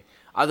Tuesday?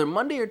 Either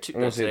Monday or Tuesday.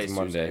 I want to say it's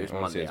Monday. It was I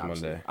want to say Monday,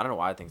 it's Monday. I don't know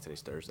why I think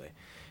today's Thursday.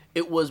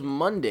 It was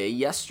Monday,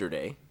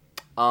 yesterday.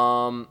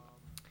 Urban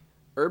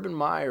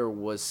Meyer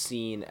was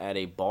seen at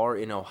a bar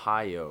in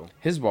Ohio.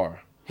 His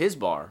bar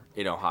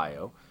In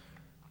Ohio.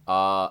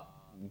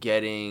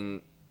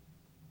 Getting...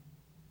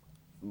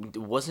 It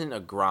wasn't a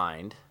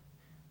grind.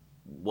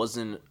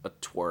 Wasn't a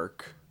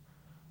twerk.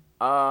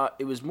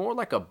 It was more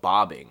like a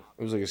bobbing.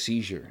 It was like a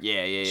seizure.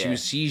 Yeah. She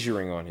was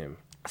seizuring on him.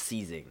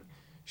 Seizing.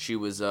 She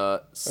was not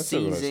what I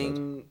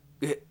seizing,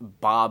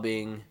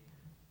 bobbing,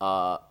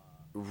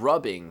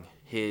 rubbing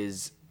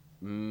his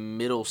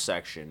middle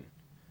section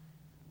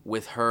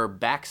with her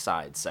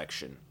backside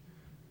section.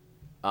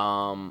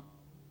 And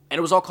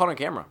it was all caught on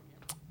camera.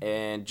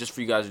 And just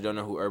for you guys who don't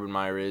know who Urban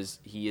Meyer is,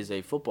 he is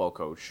a football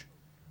coach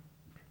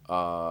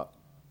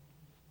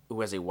who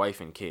has a wife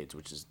and kids,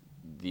 which is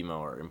the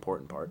more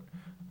important part.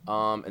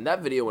 And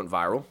that video went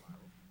viral.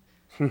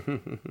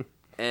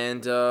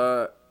 And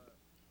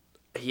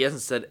he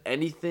hasn't said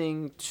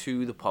anything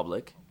to the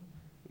public.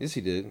 Yes,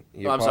 he did.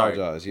 He I'm apologized.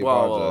 sorry. He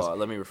Well, apologized.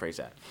 let me rephrase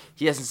that.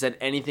 He hasn't said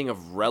anything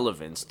of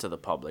relevance to the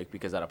public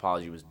because that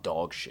apology was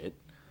dog shit.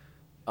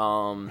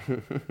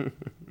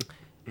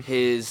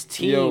 His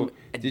team Yo,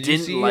 did you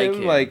didn't see like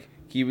him him. like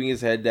keeping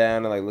his head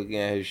down and like looking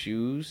at his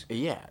shoes?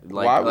 Yeah,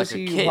 Why was like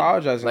he a kid.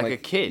 apologizing? Like a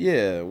kid.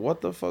 Yeah,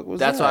 what the fuck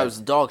was That's that? why it was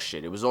dog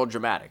shit. It was all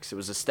dramatics. It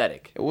was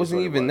aesthetic. It wasn't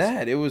is what even was.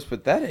 that. It was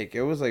pathetic.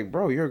 It was like,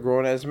 bro, you're a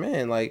grown ass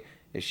man. Like,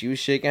 if she was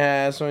shaking her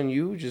ass on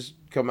you, just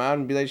come out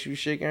and be like, she was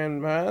shaking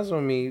her ass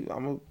on me.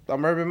 I'm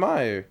Urban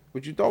Meyer.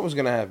 What you thought was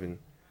gonna happen?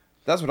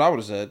 That's what I would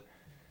have said.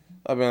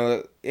 I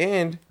mean,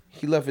 and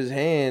he left his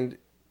hand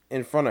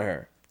in front of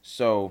her,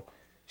 so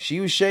she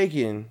was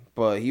shaking,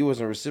 but he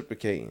wasn't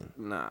reciprocating.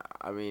 Nah,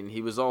 I mean,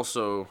 he was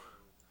also...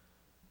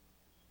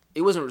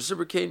 He wasn't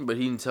reciprocating, but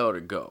he didn't tell her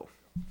to go.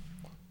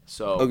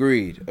 So...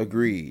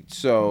 Agreed.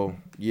 So,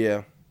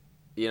 yeah.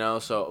 You know,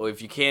 so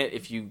if you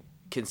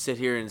can sit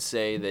here and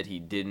say that he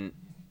didn't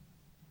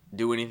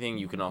do anything,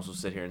 you can also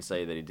sit here and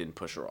say that he didn't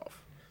push her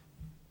off.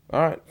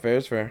 All right, fair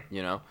is fair.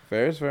 You know?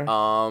 Fair is fair.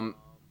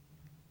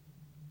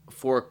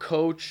 For a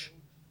coach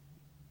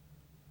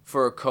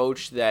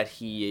that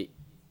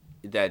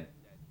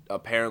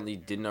apparently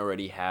didn't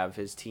already have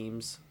his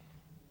team's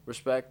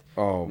respect,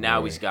 now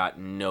boy. he's got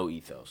no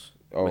ethos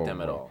Oh, with them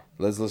at boy. all.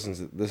 Let's listen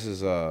to this.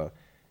 Is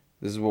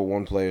what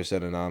one player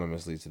said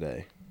anonymously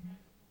today.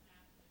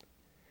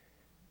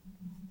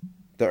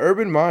 The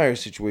Urban Meyer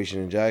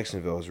situation in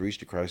Jacksonville has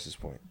reached a crisis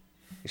point,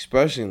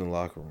 especially in the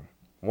locker room.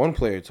 One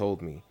player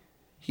told me,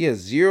 He has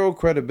zero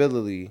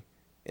credibility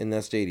in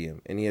that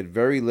stadium, and he had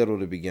very little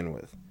to begin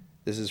with.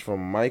 This is from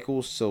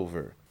Michael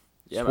Silver,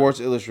 Sports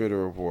Illustrated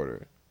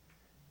reporter.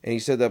 And he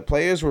said that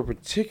players were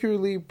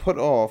particularly put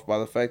off by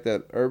the fact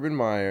that Urban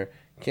Meyer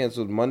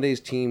canceled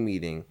Monday's team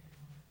meeting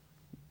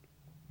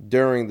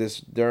during the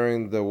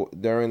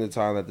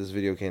time that this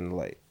video came to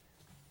light.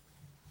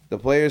 The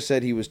players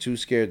said he was too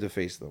scared to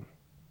face them.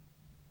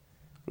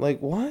 Like,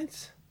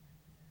 what?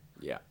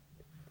 Yeah.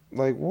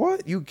 Like,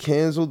 what? You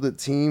canceled the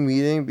team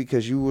meeting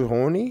because you were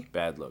horny?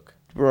 Bad look.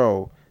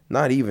 Bro,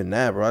 not even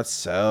that, bro. That's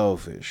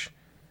selfish.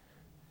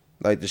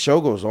 Like, the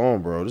show goes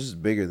on, bro. This is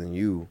bigger than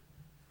you.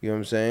 You know what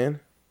I'm saying?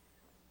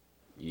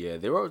 Yeah,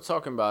 they were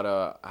talking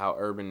about how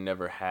Urban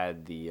never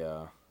had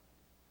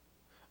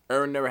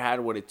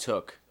what it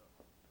took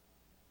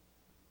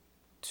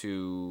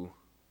to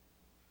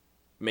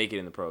make it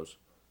in the pros.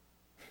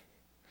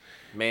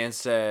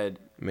 Mans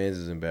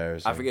is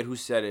embarrassing. I forget who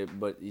said it,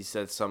 but he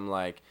said something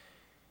like,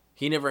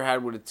 he never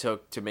had what it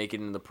took to make it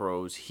in the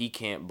pros. He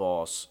can't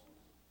boss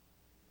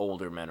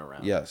older men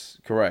around. Yes,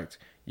 correct.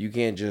 You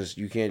can't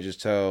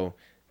just tell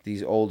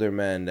these older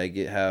men that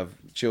have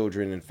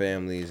children and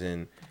families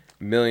and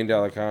 $1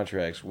 million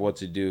contracts what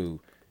to do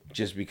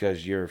just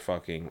because you're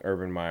fucking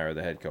Urban Meyer,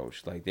 the head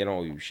coach. Like, they don't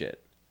owe you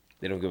shit.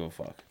 They don't give a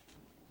fuck.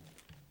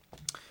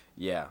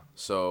 Yeah,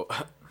 so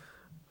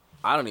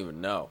I don't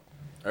even know.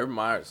 Urban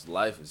Meyer's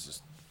life is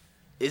just...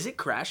 Is it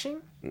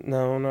crashing?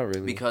 No, not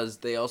really. Because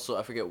they also...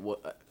 I forget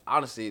what...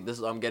 Honestly,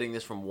 I'm getting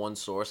this from one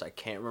source. I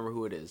can't remember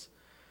who it is.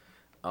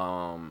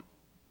 But...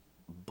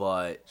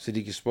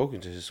 Sadiq has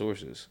spoken to his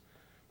sources.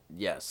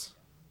 Yes.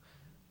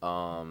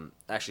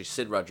 Actually,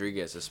 Sid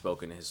Rodriguez has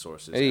spoken to his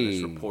sources Hey. and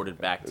has reported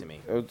back to me.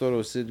 I thought it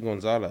was Sid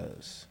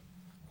Gonzalez.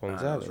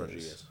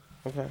 Rodriguez.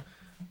 Okay.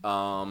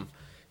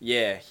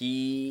 Yeah,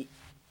 he...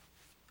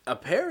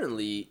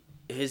 Apparently,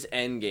 his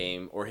end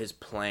game or his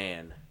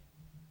plan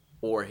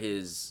or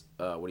his...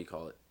 what do you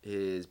call it?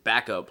 His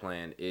backup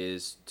plan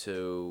is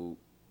to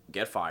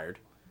get fired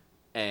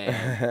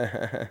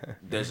and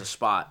there's a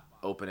spot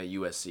open at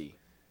USC.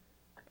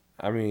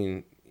 I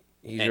mean...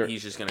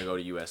 He's just going to go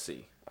to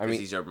USC. Because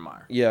he's Urban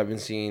Meyer. Yeah, I've been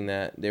seeing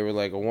that. They were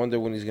like, I wonder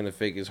when he's going to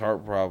fake his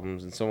heart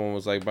problems. And someone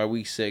was like, by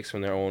week 6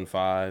 when they're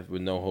 0-5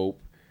 with no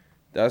hope.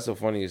 That's the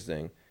funniest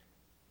thing.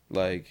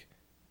 Like,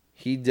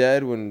 he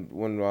dead when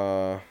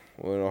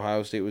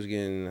Ohio State was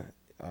getting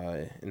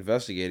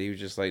investigated. He was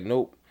just like,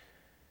 nope.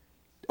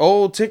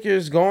 Old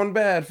ticker's gone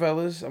bad,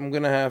 fellas. I'm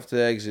going to have to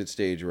exit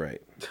stage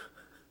right.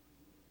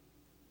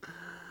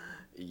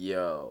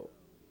 Yo.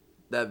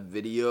 That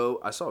video,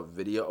 I saw a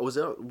video. Was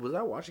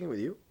I watching it with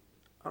you?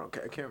 I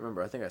can't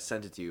remember. I think I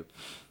sent it to you.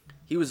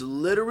 He was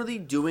literally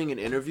doing an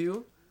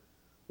interview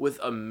with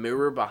a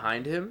mirror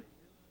behind him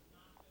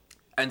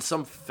and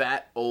some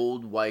fat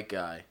old white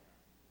guy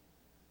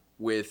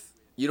with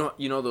you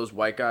know those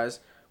white guys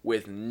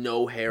with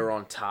no hair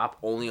on top,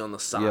 only on the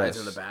sides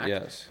and the back.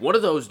 Yes. One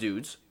of those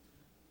dudes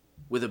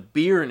with a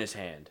beer in his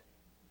hand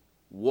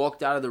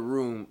walked out of the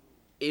room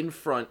in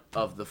front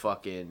of the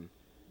fucking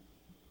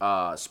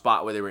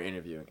spot where they were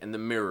interviewing, and the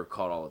mirror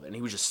caught all of it, and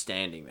he was just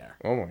standing there.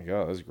 Oh my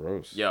god, that's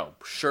gross. Yo,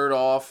 shirt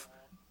off,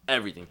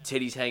 everything,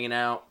 titties hanging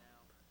out,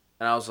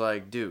 and I was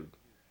like, dude,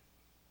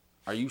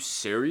 are you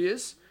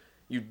serious?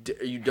 You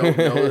don't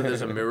know that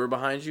there's a mirror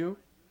behind you?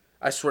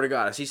 I swear to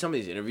God, I see some of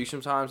these interviews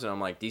sometimes, and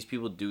I'm like, these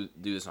people do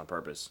this on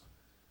purpose.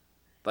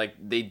 Like,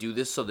 they do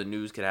this so the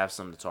news could have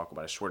something to talk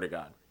about. I swear to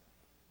God.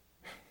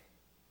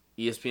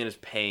 ESPN is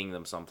paying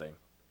them something.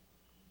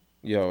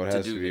 Yo, it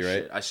has to be,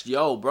 right?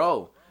 Yo,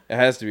 bro. It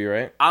has to be,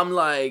 right? I'm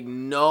like,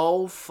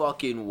 no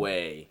fucking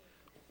way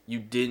you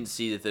didn't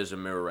see that there's a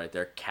mirror right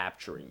there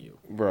capturing you.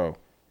 Bro,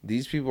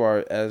 these people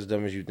are as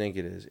dumb as you think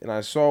it is. And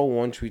I saw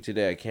one tweet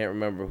today. I can't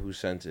remember who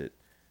sent it.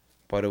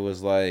 But it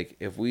was like,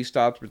 if we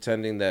stopped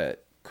pretending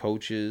that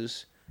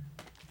coaches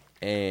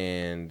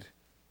and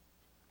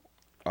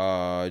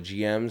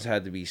GMs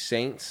had to be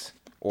saints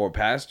or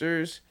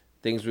pastors,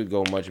 things would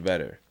go much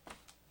better.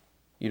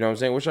 You know what I'm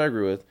saying? Which I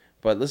agree with.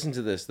 But listen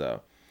to this,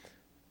 though.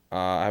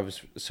 I have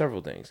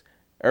several things.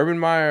 Urban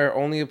Meyer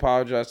only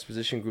apologized to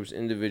position groups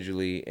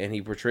individually, and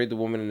he portrayed the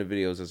woman in the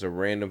videos as a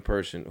random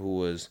person who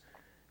was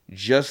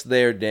just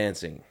there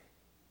dancing.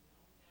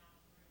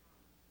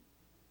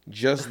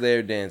 Just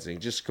there dancing.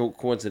 Just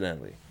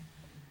coincidentally.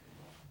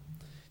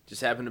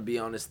 Just happened to be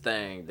on his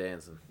thing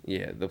dancing.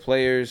 Yeah, the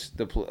players,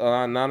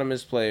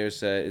 anonymous players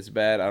said, it's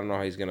bad, I don't know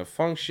how he's going to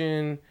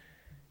function.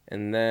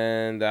 And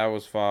then that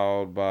was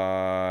followed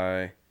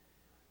by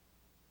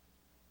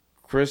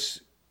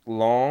Chris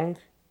Long,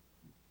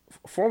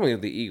 formerly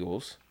of the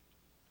Eagles,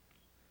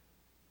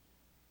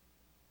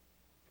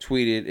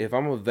 tweeted, if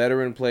I'm a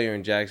veteran player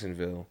in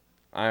Jacksonville,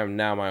 I am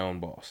now my own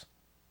boss.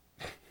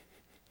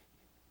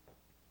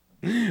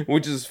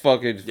 Which is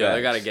fucking facts. Yeah,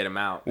 they got to get him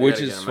out. Which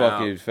is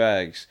fucking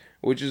facts.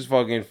 Which is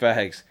fucking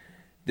facts.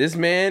 This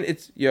man, and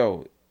you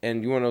want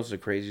to know what's the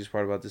craziest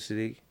part about this,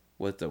 Sadiq?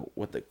 What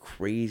the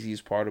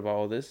craziest part about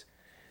all this?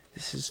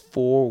 This is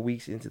 4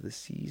 weeks into the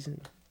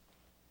season.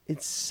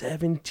 It's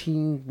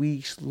 17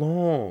 weeks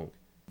long.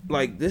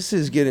 like, this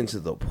is getting to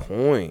the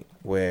point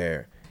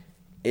where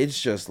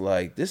it's just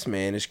like this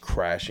man is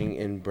crashing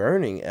and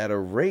burning at a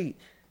rate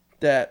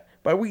that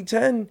by week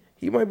 10,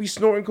 he might be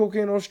snorting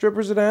cocaine on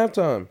strippers at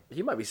halftime.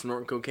 He might be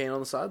snorting cocaine on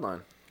the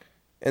sideline.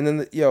 And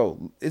then,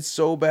 it's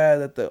so bad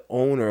that the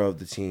owner of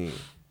the team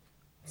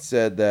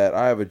said that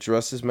I have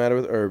addressed this matter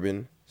with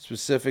Urban.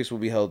 Specifics will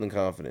be held in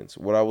confidence.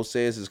 What I will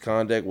say is his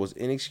conduct was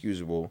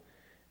inexcusable.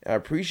 I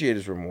appreciate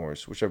his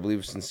remorse, which I believe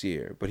is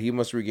sincere, but he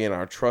must regain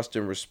our trust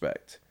and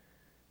respect.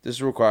 This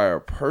will require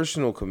a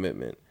personal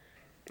commitment.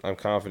 I'm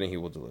confident he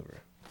will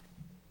deliver.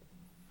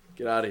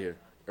 Get out of here.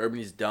 Urban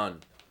is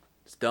done.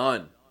 It's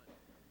done.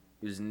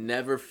 He was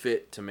never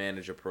fit to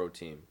manage a pro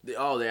team. They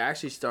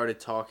actually started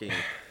talking.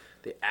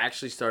 They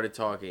actually started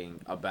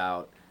talking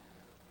about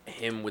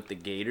him with the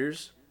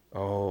Gators.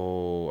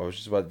 Oh, I was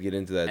just about to get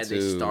into that and too.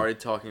 And they started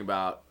talking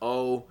about,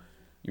 you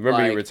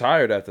remember he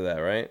retired after that,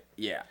 right?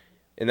 Yeah.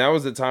 And that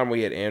was the time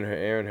we had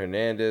Aaron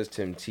Hernandez,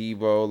 Tim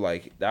Tebow.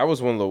 Like, that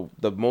was one of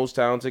the most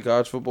talented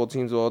college football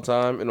teams of all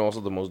time and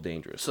also the most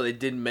dangerous. So they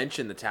didn't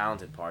mention the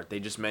talented part. They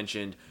just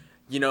mentioned,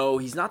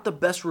 he's not the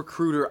best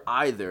recruiter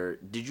either.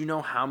 Did you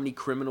know how many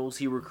criminals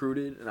he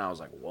recruited? And I was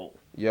like, whoa.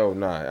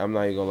 I'm not even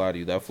going to lie to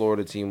you. That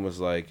Florida team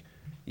was like,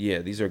 yeah,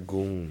 these are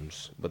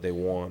goons, but they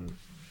won.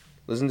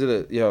 Listen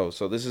to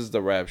so this is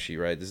the rap sheet,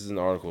 right? This is an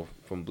article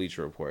from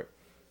Bleacher Report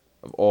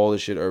of all the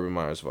shit Urban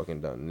Meyer's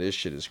fucking done. This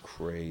shit is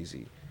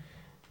crazy.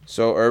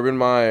 So Urban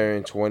Meyer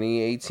in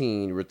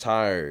 2018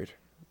 retired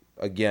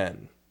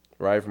again,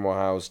 right, from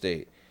Ohio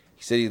State.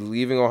 He said he's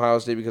leaving Ohio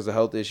State because of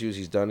health issues.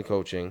 He's done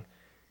coaching.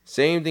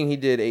 Same thing he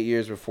did 8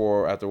 years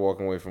before after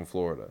walking away from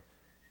Florida.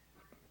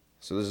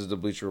 So this is the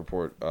Bleacher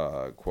Report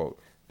quote.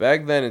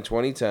 Back then in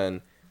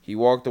 2010, he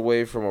walked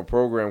away from a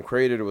program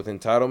created with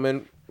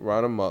entitlement,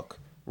 run amok,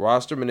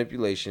 roster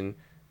manipulation,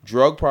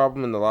 drug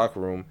problem in the locker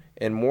room,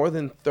 and more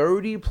than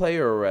 30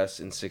 player arrests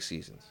in 6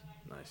 seasons.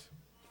 Nice.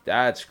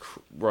 That's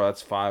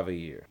 5 a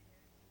year.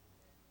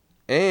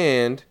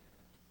 And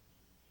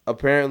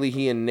apparently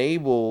he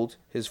enabled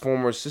his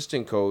former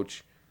assistant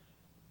coach,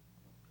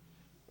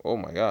 oh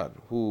my God,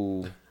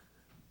 who...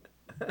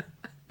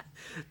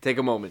 Take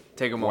a moment.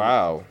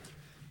 Wow.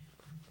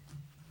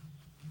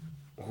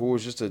 Who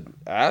was just an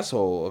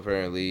asshole,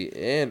 apparently,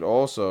 and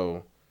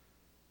also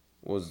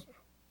was...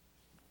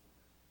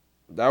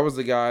 That was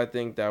the guy, I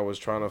think, that was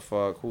trying to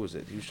fuck... Who was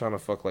it? He was trying to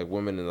fuck, like,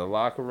 women in the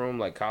locker room,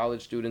 like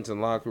college students in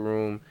the locker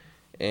room,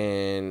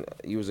 and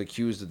he was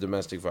accused of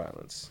domestic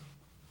violence.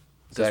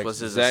 This was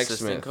his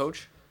assistant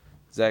coach?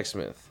 Zach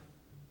Smith.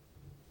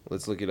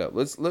 Let's look it up.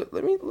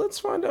 Let's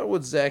find out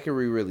what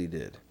Zachary really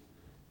did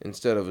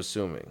instead of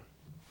assuming.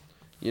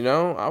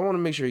 I want to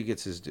make sure he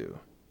gets his due.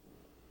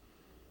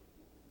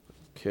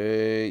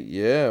 Okay,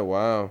 yeah,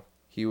 wow.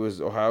 He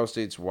was Ohio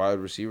State's wide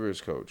receivers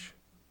coach.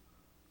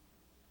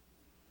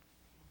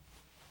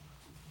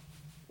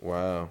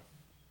 Wow.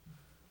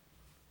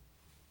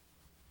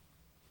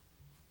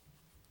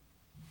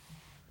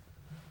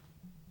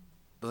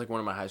 It was like one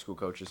of my high school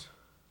coaches.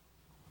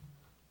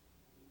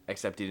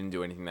 Except he didn't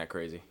do anything that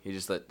crazy. He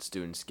just let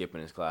students skip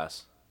in his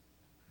class.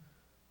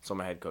 So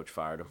my head coach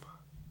fired him.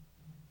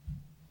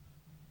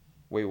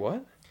 Wait,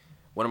 what?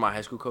 One of my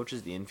high school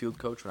coaches, the infield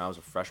coach, when I was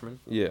a freshman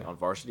on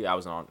varsity,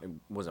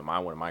 one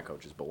of my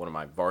coaches, but one of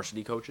my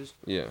varsity coaches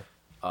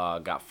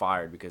got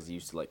fired because he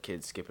used to let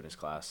kids skip in his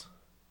class.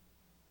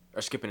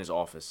 Or skip in his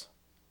office.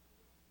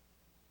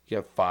 You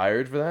got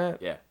fired for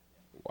that? Yeah.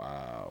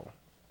 Wow.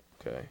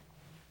 Okay.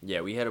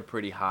 Yeah, we had a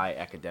pretty high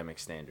academic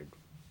standard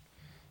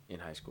in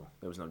high school.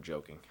 There was no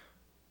joking.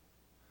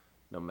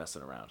 No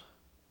messing around.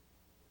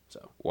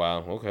 So.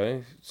 Wow,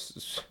 okay.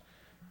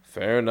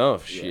 Fair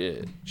enough.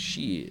 Yeah.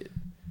 Shit.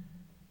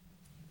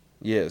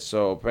 Yeah,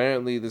 so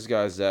apparently this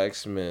guy, Zach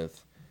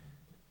Smith,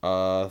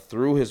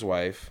 threw his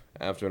wife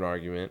after an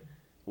argument.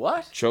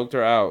 What? Choked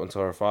her out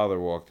until her father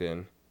walked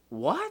in.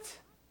 What?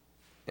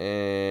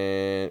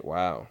 And,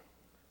 wow.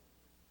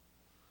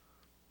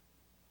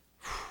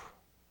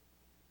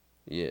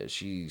 Yeah,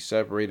 she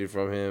separated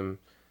from him.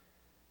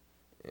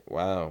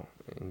 Wow.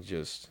 And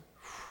just...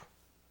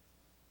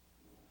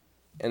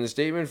 And the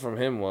statement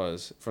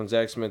from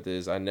Zach Smith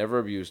is, I never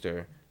abused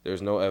her.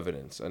 There's no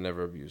evidence. I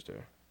never abused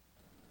her.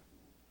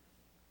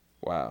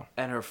 Wow.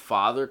 And her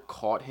father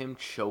caught him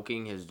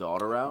choking his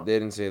daughter out? They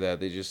didn't say that.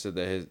 They just said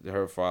that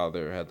her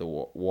father had to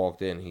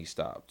walked in. He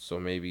stopped. So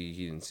maybe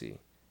he didn't see.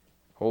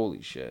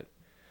 Holy shit.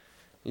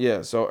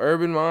 Yeah, so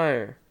Urban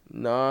Meyer,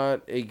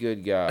 not a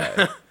good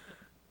guy,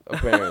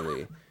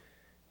 apparently.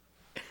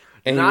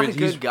 And not a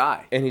good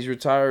guy. And he's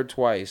retired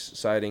twice,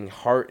 citing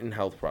heart and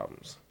health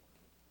problems.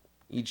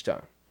 Each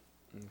time.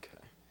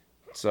 Okay.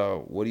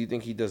 So, what do you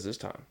think he does this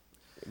time?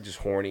 Just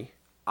horny?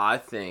 I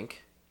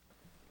think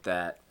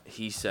that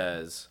he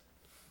says,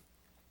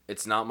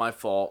 it's not my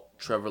fault.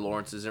 Trevor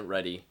Lawrence isn't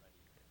ready.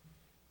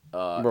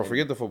 Bro,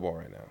 forget the football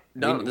right now.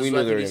 No, this is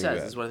what I think he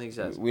says. This is what I think he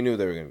says. We knew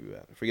they were going to be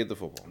bad. Forget the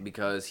football.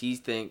 Because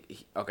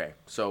okay,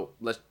 so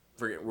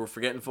we're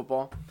forgetting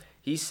football.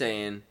 He's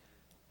saying,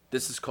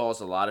 this has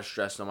caused a lot of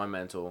stress on my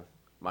mental.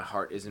 My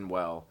heart isn't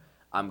well.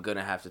 I'm going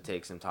to have to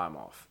take some time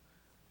off.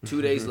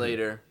 2 days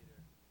later,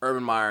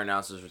 Urban Meyer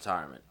announces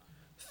retirement.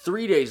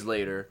 3 days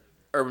later,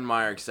 Urban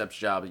Meyer accepts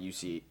job at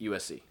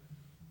USC.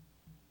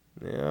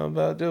 Yeah, I'm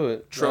about to do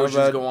it.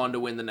 Trojans go on to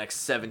win the next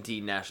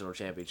 17 national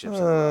championships. I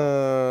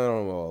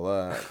don't know all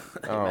that.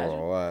 I don't Imagine.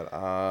 know all that.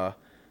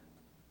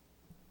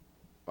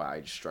 Wow,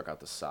 he just struck out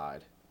the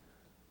side.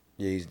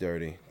 Yeah, he's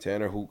dirty.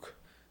 Tanner Hook.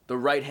 The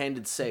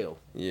right-handed Sale.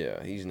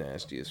 Yeah, he's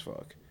nasty as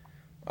fuck.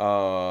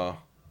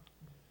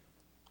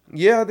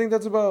 Yeah, I think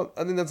that's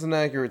an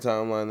accurate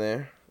timeline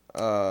there.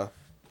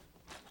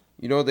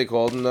 You know what they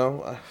called him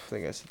though? I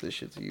think I said this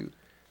shit to you.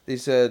 They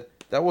said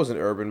that wasn't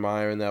Urban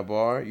Meyer in that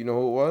bar. You know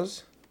who it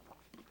was?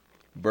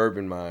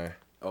 Bourbon Meyer.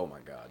 Oh my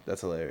God.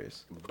 That's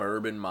hilarious.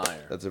 Bourbon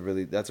Meyer. That's a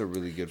really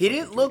good. He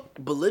didn't look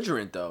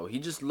belligerent though. He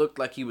just looked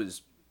like he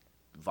was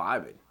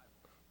vibing.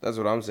 That's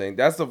what I'm saying.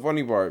 That's the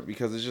funny part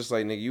because it's just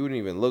like, nigga, you wouldn't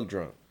even look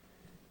drunk.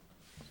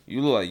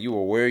 You look like you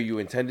were where you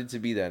intended to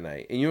be that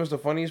night. And you know what's the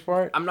funniest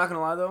part? I'm not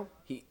gonna lie though.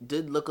 He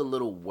did look a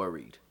little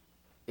worried.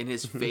 In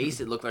his face,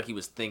 it looked like he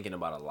was thinking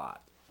about a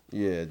lot.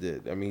 Yeah, it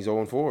did. I mean, he's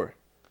 0-4.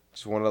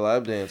 Just won a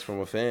lap dance from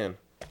a fan.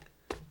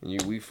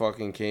 And we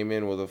fucking came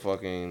in with a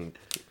fucking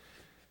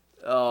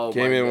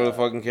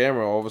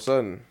camera all of a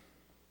sudden.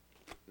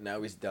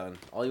 Now he's done.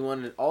 All he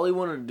wanted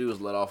to do was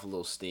let off a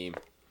little steam.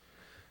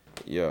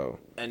 Yo.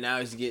 And now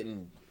he's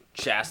getting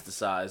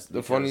chastised.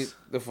 The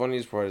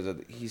funniest part is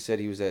that he said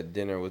he was at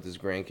dinner with his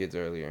grandkids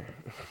earlier.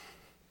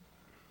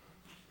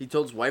 He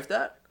told his wife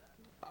that?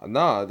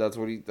 Nah, that's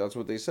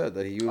what they said,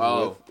 that he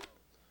was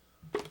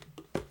with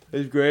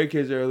his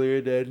grandkids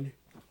earlier. Then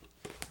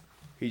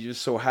he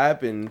just so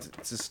happened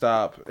to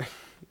stop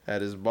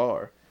at his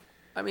bar.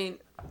 I mean,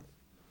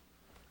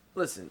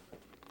 listen.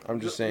 I'm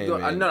just saying,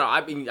 man. No.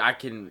 I mean, I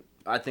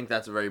think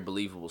that's a very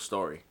believable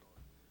story.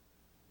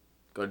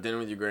 Go to dinner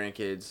with your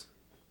grandkids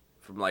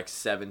from like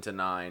 7 to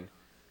 9.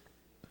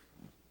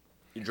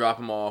 You drop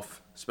them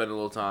off, spend a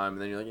little time,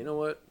 and then you're like, you know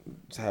what?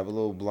 Just have a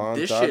little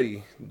blonde This thotty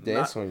shit,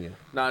 dance on you.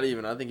 Not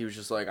even. I think he was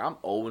just like, I'm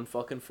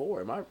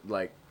 0-4. Am I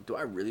like, do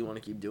I really want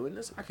to keep doing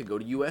this? I could go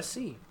to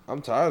USC. I'm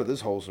tired of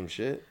this wholesome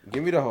shit.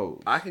 Give me the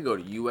hose. I could go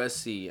to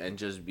USC and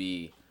just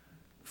be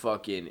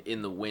fucking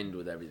in the wind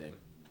with everything.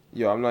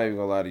 Yo, I'm not even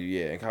gonna lie to you.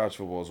 Yeah, and college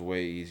football is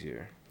way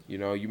easier. You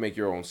know, you make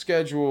your own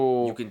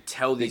schedule. You can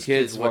tell these the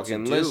kids what to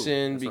fucking do.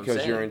 listen That's what I'm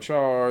because you're saying. in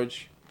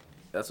charge.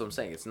 That's what I'm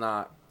saying. It's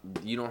not.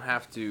 You don't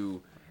have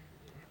to.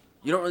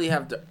 You don't really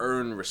have to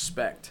earn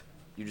respect.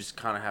 You just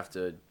kind of have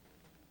to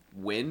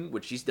win,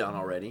 which he's done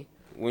already.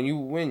 When you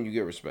win, you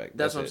get respect.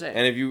 That's what I'm it. saying.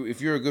 And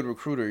if you're a good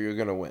recruiter, you're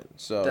gonna win.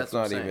 So That's it's what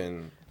I'm not saying.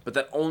 even. But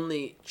that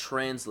only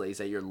translates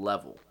at your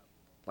level.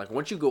 Like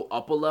once you go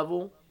up a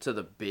level to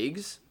the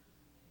bigs,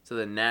 to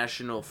the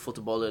National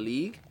Football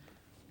League,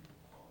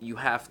 you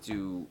have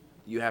to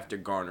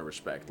garner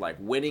respect. Like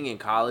winning in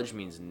college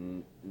means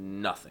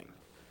nothing,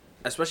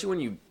 especially when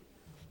you've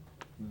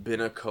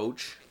been a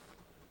coach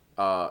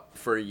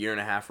for a year and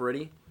a half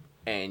already,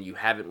 and you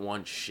haven't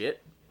won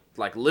shit,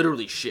 like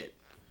literally shit.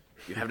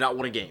 You have not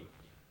won a game.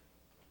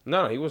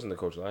 No, he wasn't the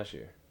coach last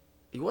year.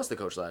 He was the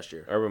coach last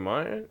year. Urban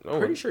Meyer? No,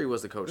 Pretty sure he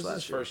was the coach this last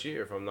is his year. first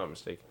year, if I'm not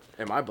mistaken.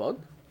 Am I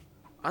bugged?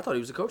 I thought he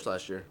was the coach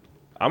last year.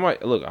 I might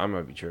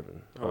be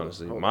tripping.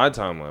 Honestly, hold on. my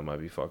timeline might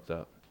be fucked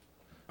up.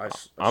 I'm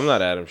I'm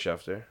not Adam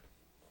Schefter.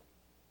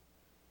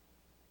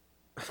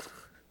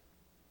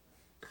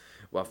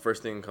 Well,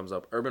 first thing that comes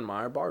up, Urban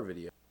Meyer bar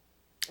video.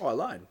 Oh, I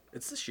lied.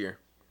 It's this year.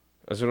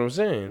 That's what I'm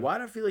saying. Why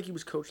did I feel like he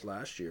was coach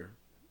last year?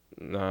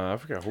 Nah, I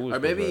forgot who was. Or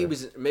maybe coach he last.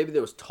 was. Maybe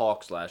there was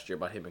talks last year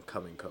about him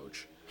becoming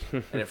coach,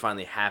 and it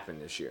finally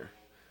happened this year.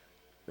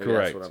 Maybe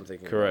Correct. That's what I'm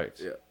thinking. Correct.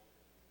 About. Yeah.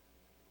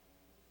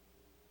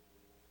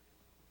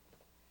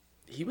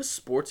 He was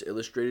Sports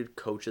Illustrated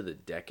Coach of the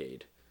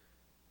Decade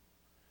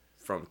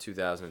from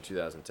 2000 to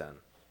 2010.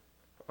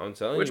 I'm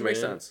telling Which you,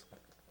 makes man, sense.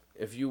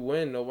 If you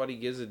win, nobody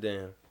gives a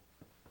damn.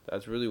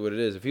 That's really what it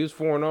is. If he was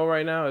 4-0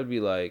 right now, it'd be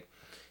like,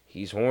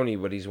 he's horny,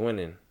 but he's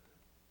winning.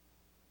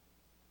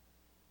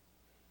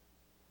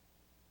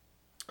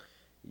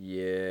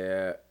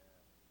 Yeah.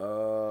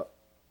 Urban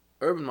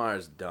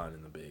Meyer's done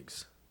in the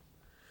bigs.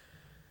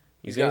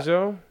 You think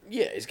so?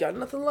 Yeah, he's got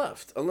nothing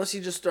left. Unless he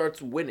just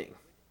starts winning.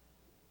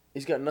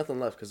 He's got nothing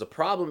left. Because the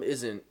problem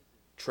isn't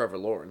Trevor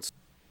Lawrence.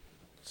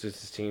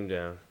 Sits his team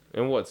down.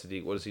 And what,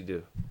 Sadiq? What does he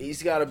do?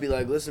 He's got to be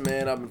like, listen,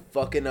 man, I've been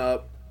fucking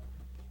up.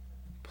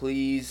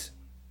 Please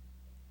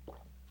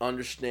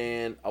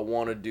understand. I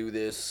want to do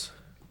this.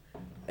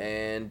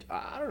 And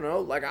I don't know.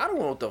 Like, I don't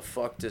know what the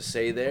fuck to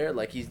say there.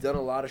 Like, he's done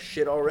a lot of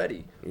shit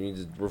already. You need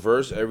to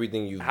reverse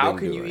everything you've How been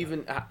can doing. you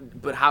even...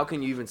 But how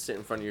can you even sit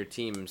in front of your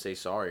team and say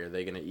sorry? Are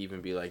they going to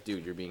even be like,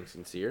 dude, you're being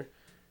sincere?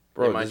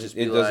 They Bro, might it just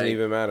be doesn't like,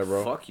 even matter,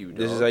 bro. Fuck you, dog.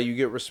 This is how you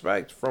get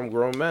respect from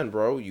grown men,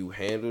 bro. You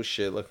handle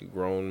shit like a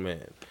grown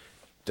man.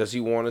 Does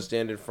he want to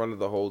stand in front of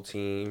the whole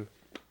team?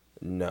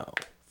 No,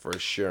 for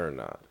sure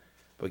not.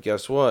 But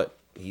guess what?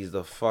 He's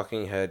the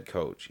fucking head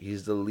coach.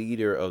 He's the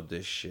leader of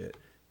this shit.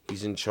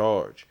 He's in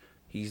charge.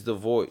 He's the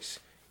voice.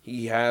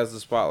 He has the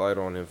spotlight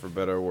on him, for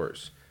better or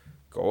worse.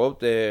 Go up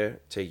there,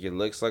 take your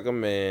licks like a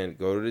man,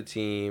 go to the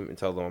team, and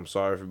tell them I'm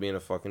sorry for being a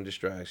fucking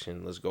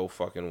distraction. Let's go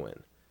fucking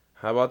win.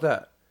 How about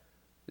that?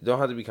 It don't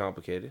have to be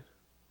complicated.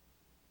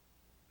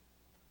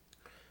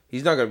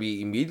 He's not going to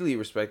be immediately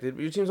respected,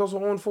 but your team's also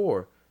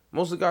 0-4.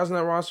 Most of the guys on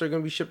that roster are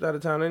going to be shipped out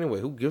of town anyway.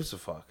 Who gives a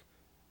fuck?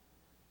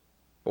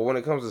 But when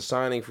it comes to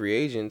signing free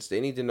agents, they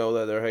need to know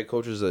that their head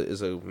coach is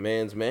a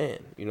man's man.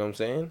 You know what I'm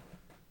saying?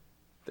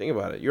 Think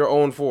about it. You're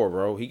 0-4,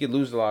 bro. He could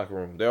lose the locker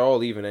room. They're all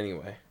leaving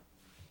anyway.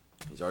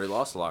 He's already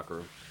lost the locker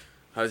room.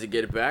 How does he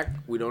get it back?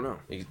 We don't know.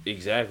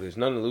 Exactly. There's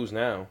nothing to lose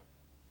now.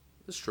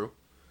 That's true.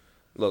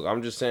 Look,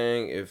 I'm just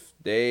saying, if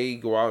they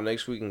go out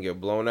next week and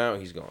get blown out,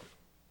 he's gone.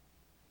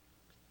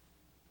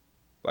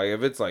 Like,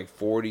 if it's like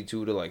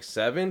 42 to like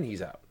 7,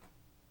 he's out.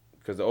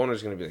 Because the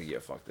owner's gonna be like, yeah,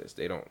 fuck this.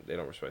 They don't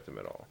respect him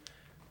at all.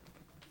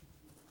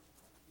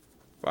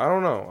 But I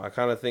don't know. I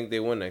kind of think they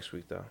win next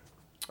week, though.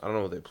 I don't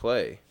know what they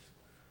play.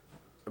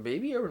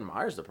 Maybe Urban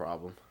Meyer's the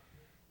problem.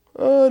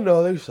 Oh,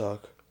 no, they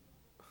suck.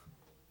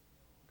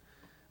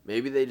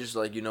 Maybe they just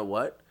like, you know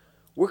what?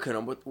 We're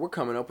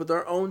coming up with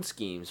our own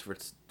schemes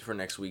for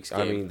next week's game.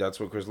 I mean, that's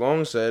what Chris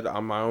Long said.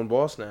 I'm my own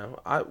boss now.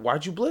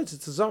 Why'd you blitz?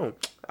 It's a zone.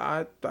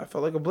 I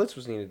felt like a blitz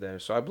was needed there,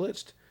 so I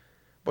blitzed.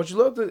 But you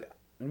left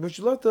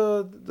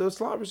the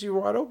slot receiver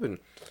wide open.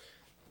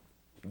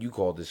 You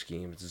called this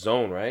scheme. It's a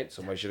zone, right?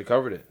 Somebody should have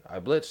covered it. I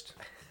blitzed.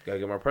 Gotta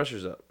get my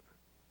pressures up.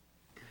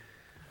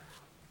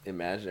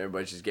 Imagine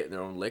everybody just getting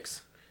their own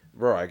licks.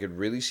 Bro, I could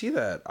really see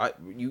that.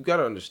 You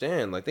gotta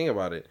understand. Like, think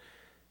about it.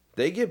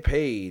 They get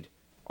paid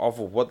off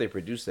of what they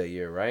produce that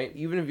year, right?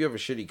 Even if you have a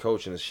shitty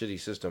coach and a shitty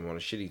system on a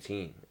shitty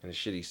team in a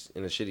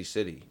shitty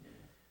city,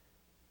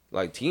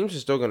 like, teams are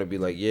still gonna be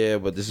like, yeah,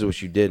 but this is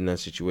what you did in that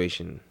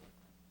situation,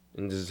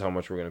 and this is how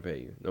much we're gonna pay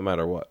you, no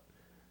matter what.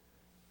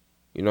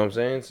 You know what I'm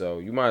saying? So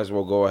you might as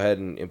well go ahead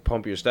and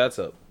pump your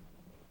stats up.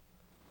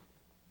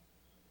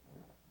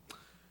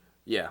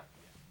 Yeah,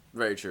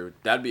 very true.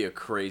 That'd be a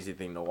crazy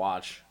thing to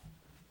watch.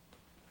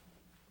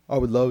 I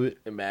would love it.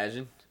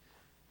 Imagine.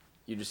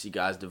 You just see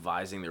guys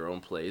devising their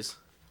own plays.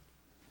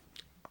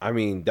 I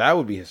mean, that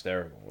would be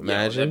hysterical.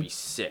 Imagine. Yeah, that'd be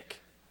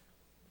sick.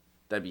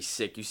 That'd be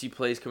sick. You see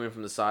plays coming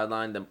from the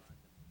sideline, then,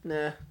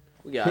 nah,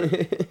 we got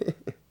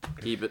it.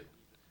 Keep it.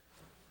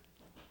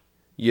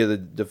 Yeah, the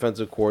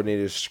defensive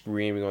coordinator is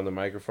screaming on the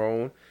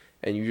microphone,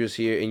 and you just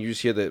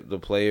hear the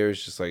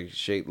players just like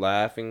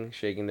laughing,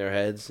 shaking their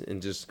heads,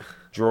 and just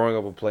drawing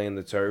up a play in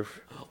the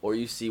turf. Or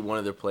you see one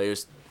of their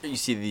players, you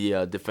see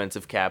the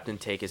defensive captain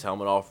take his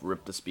helmet off,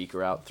 rip the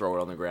speaker out, throw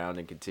it on the ground,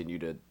 and continue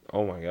to.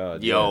 Oh my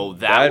god! Yo, yeah.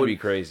 that'd be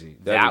crazy.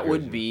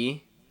 Would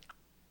be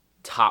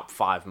top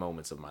 5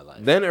 moments of my life.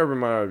 Then Urban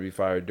Meyer would be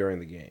fired during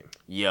the game.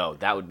 Yo,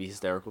 that would be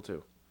hysterical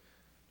too.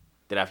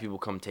 Did have people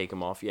come take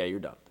him off? Yeah,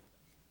 you're done.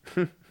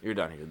 You're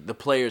done here. The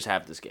players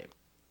have this game.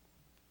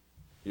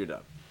 You're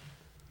done.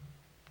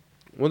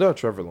 What about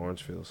Trevor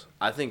Lawrence feels?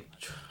 I think,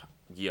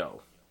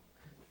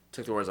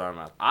 took the words out of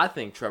my mouth. I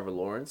think Trevor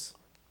Lawrence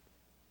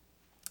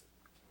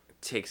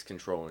takes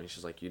control, and he's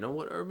just like, you know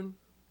what, Urban?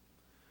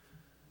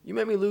 You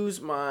made me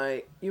lose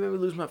my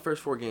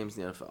first 4 games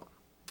in the NFL.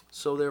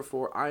 So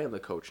therefore, I am the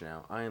coach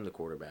now. I am the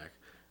quarterback.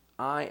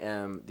 I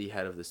am the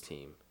head of this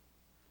team.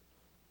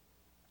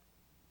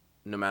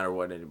 No matter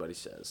what anybody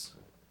says.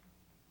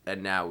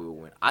 And now we will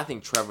win. I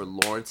think Trevor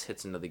Lawrence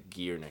hits another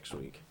gear next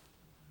week.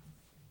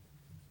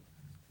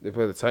 They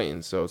play the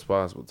Titans, so it's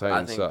possible.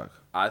 Titans suck.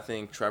 I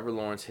think Trevor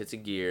Lawrence hits a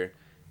gear,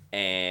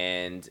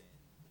 and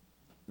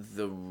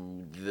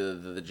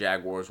the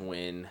Jaguars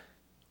win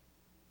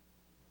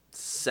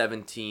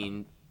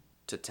 17-10.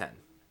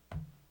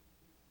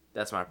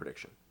 That's my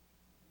prediction.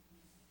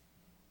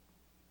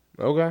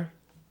 Okay.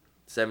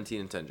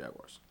 17-10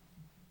 Jaguars.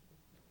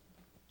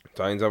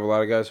 Titans have a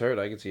lot of guys hurt.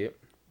 I can see it.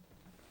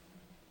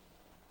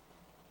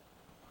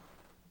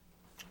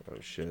 Oh,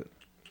 shit.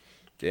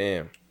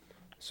 Damn.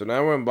 So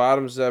now we're in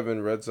bottom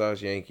 7, Red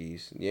Sox,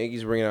 Yankees. The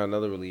Yankees bringing out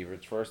another reliever.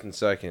 It's first and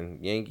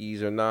second.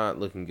 Yankees are not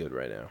looking good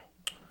right now.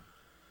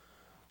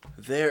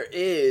 There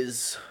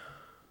is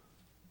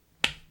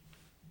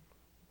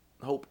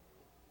hope.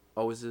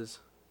 Always is.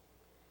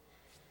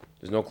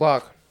 There's no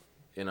clock.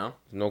 You know?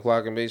 There's no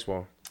clock in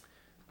baseball.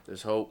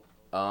 There's hope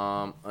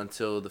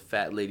until the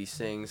fat lady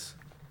sings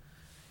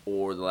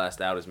or the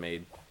last out is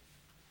made.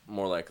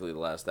 More likely the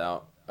last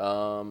out.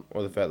 Or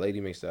the fat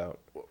lady makes it out.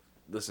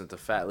 Listen, if the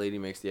fat lady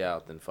makes the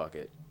out, then fuck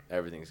it.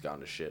 Everything's gone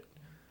to shit.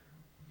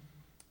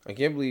 I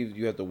can't believe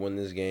you have to win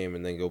this game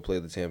and then go play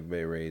the Tampa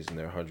Bay Rays in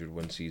their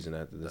 100-win season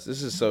after this.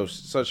 This is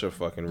such a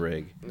fucking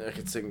rig. I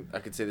could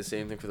say the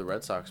same thing for the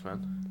Red Sox,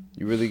 man.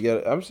 You really get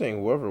it. I'm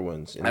saying whoever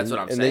wins. That's what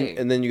I'm saying.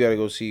 And then you got to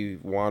go see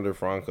Wander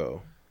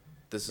Franco.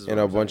 This is and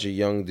a bunch of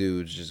young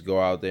dudes just go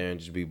out there and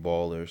just be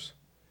ballers.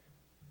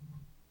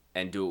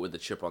 And do it with a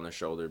chip on their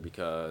shoulder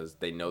because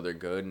they know they're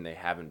good and they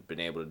haven't been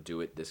able to do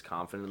it this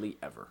confidently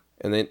ever.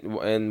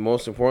 And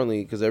most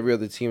importantly, because every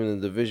other team in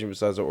the division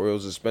besides the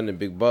Orioles is spending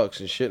big bucks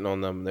and shitting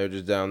on them. They're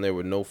just down there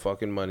with no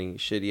fucking money,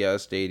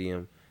 shitty-ass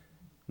stadium,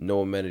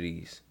 no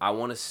amenities. I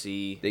want to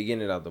see... They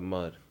getting it out the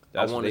mud.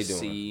 I want to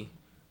see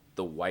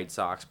the White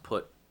Sox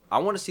put I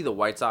want to see the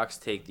White Sox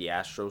take the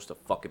Astros to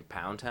fucking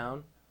Pound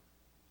Town.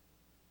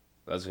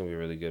 That's gonna be a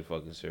really good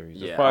fucking series.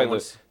 Yeah,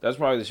 That's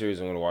probably the series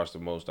I'm gonna watch the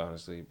most,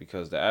 honestly,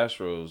 because the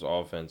Astros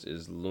offense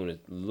is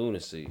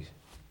lunacy.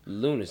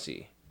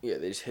 Yeah,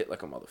 they just hit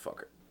like a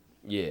motherfucker.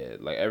 Yeah,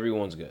 like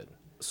everyone's good.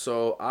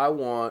 So I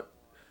want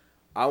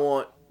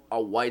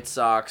a White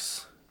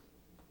Sox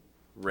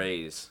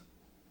Rays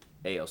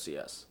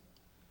ALCS.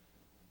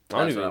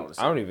 I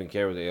don't even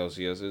care what the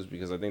ALCS is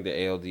because I think the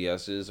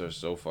ALDSs are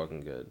so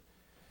fucking good.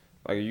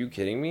 Like, are you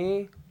kidding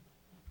me?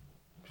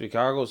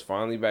 Chicago's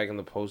finally back in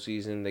the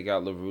postseason. They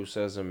got La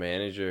Russa as a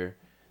manager.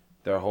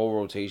 Their whole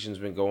rotation's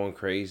been going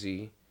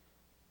crazy.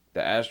 The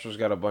Astros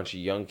got a bunch of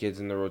young kids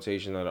in the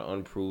rotation that are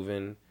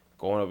unproven,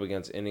 going up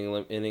against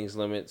innings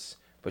limits.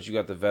 But you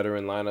got the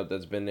veteran lineup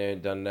that's been there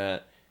and done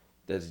that.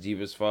 That's deep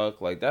as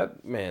fuck. Like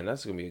that, man.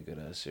 That's gonna be a good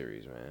ass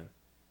series, man.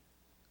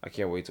 I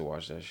can't wait to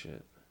watch that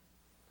shit.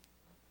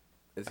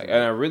 And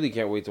I really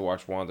can't wait to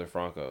watch Wander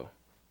Franco.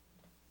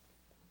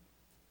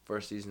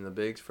 First season of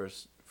the Bigs,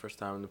 first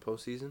time in the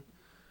postseason.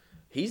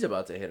 He's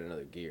about to hit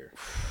another gear.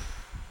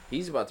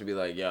 He's about to be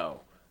like,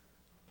 yo,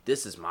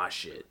 this is my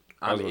shit.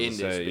 I'm in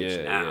this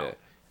bitch now. Yeah.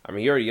 I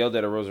mean, he already yelled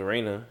at a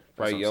Rosarena.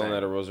 Probably yelling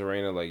at a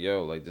Rosarena like,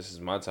 yo, like, this is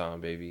my time,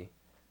 baby.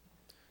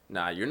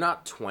 Nah, you're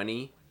not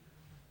 20,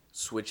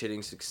 switch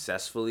hitting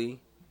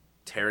successfully,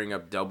 tearing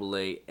up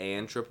AA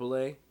and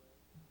AAA,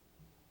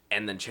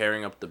 and then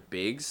tearing up the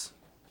bigs,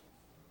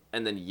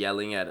 and then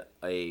yelling at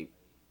a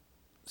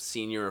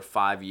senior of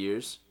 5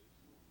 years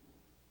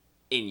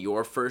in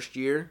your first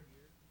year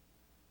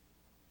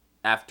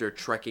after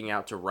trekking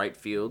out to right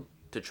field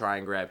to try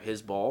and grab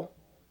his ball.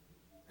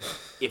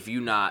 If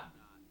you not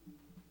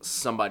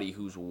somebody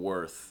who's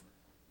worth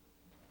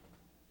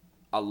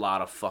a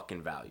lot of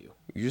fucking value.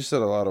 You just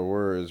said a lot of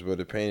words, but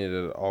it painted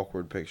an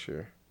awkward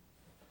picture.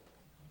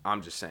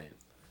 I'm just saying.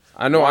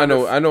 I know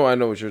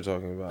what you're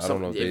talking about. I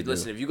don't know if they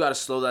listen, if you got to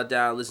slow that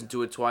down, listen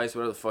to it twice,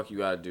 whatever the fuck you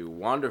got to do.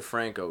 Wander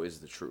Franco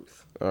is the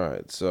truth. All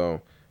right,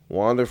 so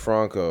Wander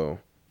Franco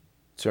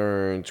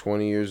turned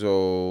 20 years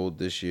old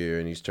this year,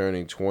 and he's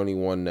turning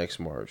 21 next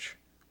March.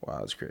 Wow,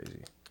 that's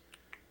crazy.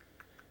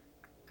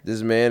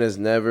 This man has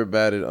never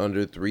batted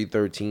under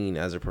 313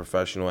 as a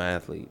professional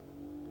athlete.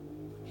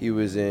 He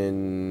was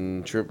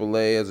in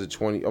AAA as a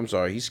 20. I'm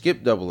sorry, he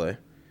skipped AA.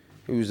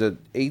 He was at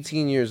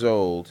 18 years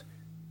old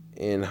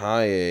in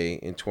High A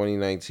in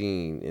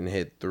 2019 and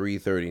hit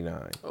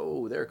 339.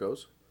 Oh, there it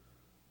goes.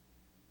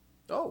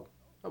 Oh,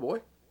 my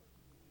boy.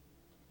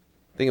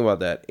 Think about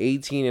that.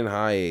 18 in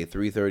High A,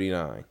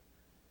 339.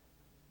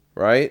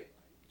 Right?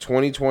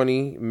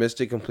 2020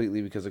 missed it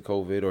completely because of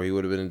COVID, or he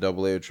would have been in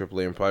AA or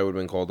AAA and probably would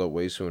have been called up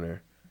way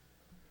sooner.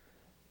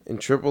 In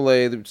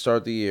AAA, to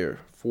start the year,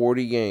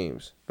 40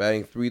 games,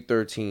 batting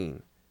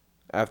 313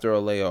 after a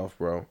layoff,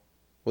 bro,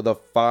 with a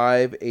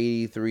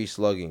 583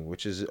 slugging,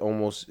 which is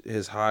almost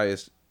his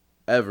highest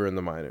ever in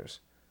the minors.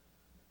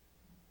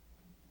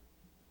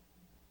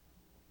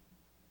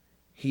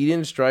 He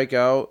didn't strike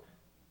out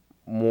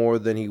more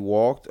than he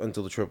walked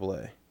until the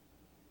AAA.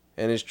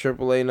 And his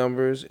AAA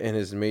numbers and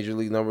his major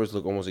league numbers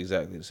look almost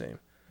exactly the same.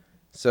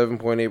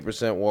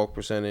 7.8% walk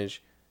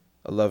percentage,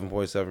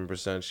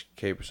 11.7%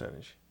 K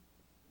percentage.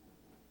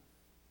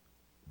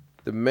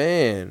 The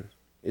man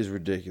is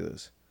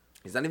ridiculous.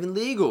 He's not even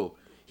legal.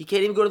 He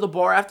can't even go to the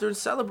bar after and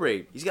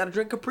celebrate. He's got to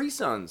drink Capri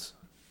Suns.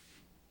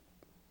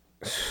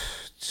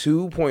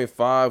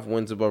 2.5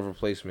 wins above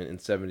replacement in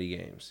 70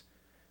 games,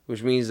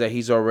 which means that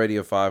he's already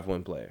a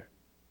 5-win player.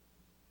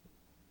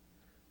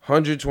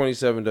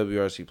 127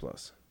 WRC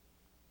plus.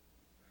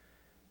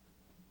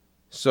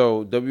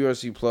 So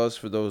WRC plus,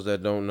 for those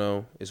that don't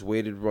know, is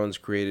weighted runs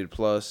created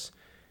plus.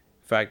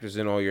 Factors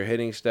in all your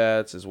hitting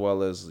stats as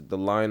well as the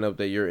lineup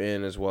that you're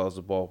in as well as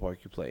the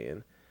ballpark you play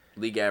in.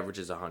 League average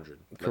is 100.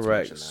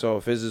 Correct. So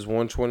if his is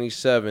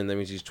 127, that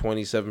means he's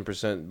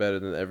 27% better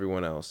than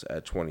everyone else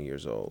at 20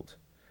 years old.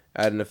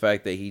 Adding the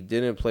fact that he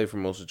didn't play for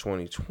most of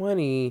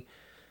 2020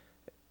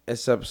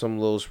 except some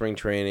little spring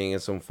training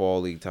and some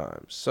fall league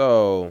time.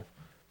 So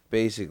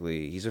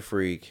basically, he's a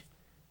freak.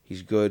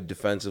 He's good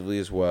defensively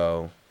as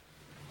well.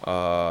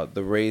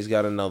 The Rays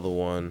got another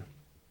one.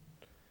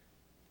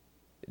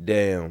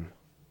 Damn.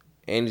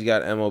 And he's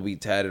got MLB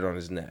tatted on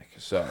his neck.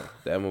 So,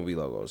 the MLB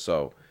logo.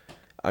 So,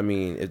 I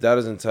mean, if that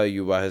doesn't tell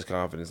you about his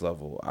confidence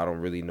level, I don't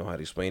really know how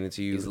to explain it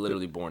to you. He's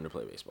literally born to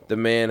play baseball. The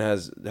man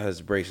has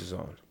braces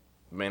on.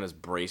 The man has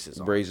braces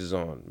on. Braces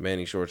on.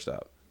 Manning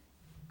shortstop.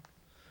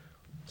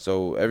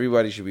 So,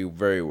 everybody should be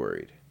very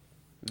worried.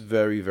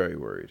 Very, very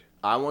worried.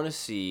 I want to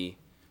see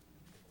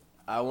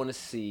I also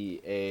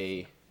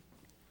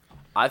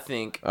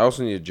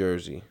need a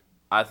jersey.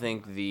 I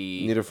think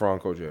the... Need a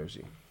Franco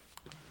jersey.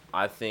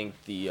 I think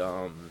the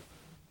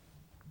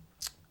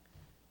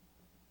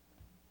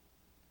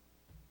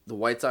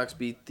White Sox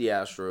beat the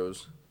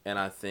Astros, and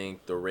I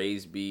think the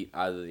Rays beat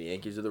either the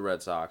Yankees or the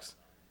Red Sox,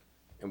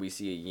 and we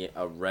see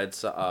a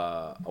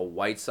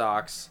White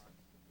Sox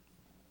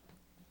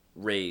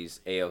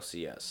Rays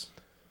ALCS,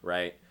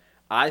 right?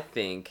 I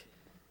think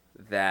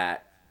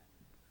that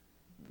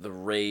the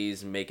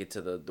Rays make it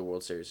to the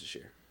World Series this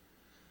year.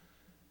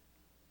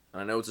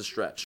 I know it's a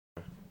stretch.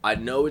 I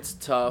know it's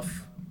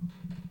tough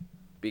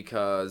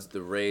because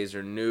the Rays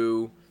are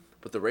new,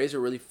 but the Rays are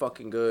really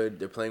fucking good.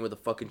 They're playing with a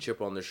fucking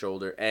chip on their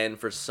shoulder. And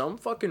for some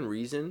fucking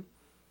reason,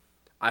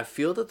 I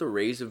feel that the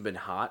Rays have been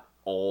hot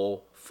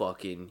all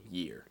fucking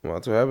year. Well,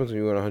 that's what happens when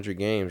you win 100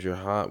 games. You're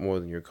hot more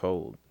than you're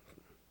cold.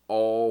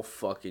 All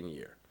fucking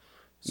year.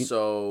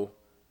 So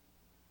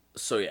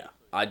yeah.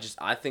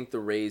 I think the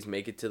Rays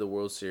make it to the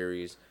World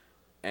Series.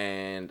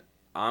 And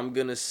I'm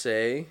gonna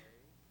say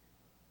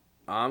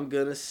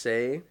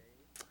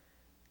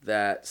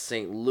that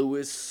St.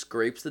 Louis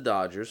scrapes the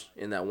Dodgers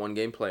in that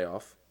one-game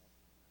playoff.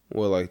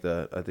 Well, like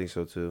that. I think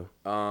so, too.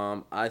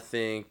 I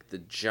think the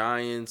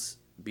Giants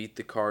beat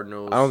the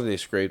Cardinals. I don't think they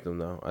scraped them,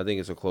 though. I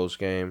think it's a close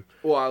game.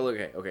 Well,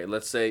 okay.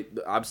 Let's say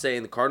I'm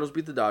saying the Cardinals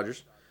beat the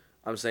Dodgers.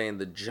 I'm saying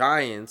the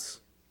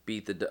Giants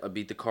beat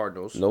the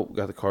Cardinals. Nope,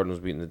 got the Cardinals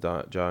beating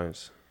the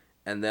Giants.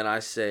 And then I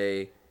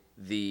say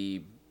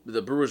the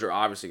Brewers are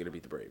obviously going to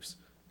beat the Braves.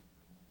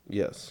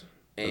 Yes.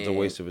 It's a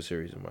waste of a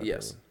series, in my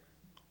opinion.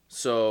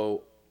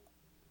 So,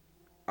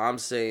 I'm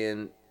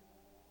saying,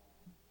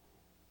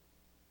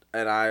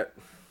 and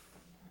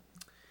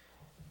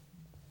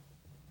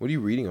What are you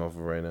reading off of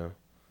right now?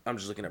 I'm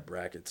just looking at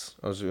brackets.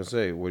 I was going to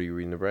say, what are you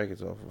reading the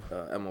brackets off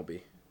of?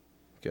 MLB.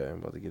 Okay,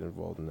 I'm about to get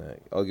involved in that.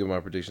 I'll give my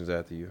predictions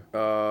after you.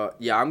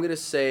 Yeah, I'm going to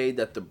say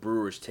that the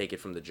Brewers take it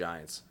from the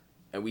Giants,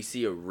 and we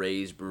see a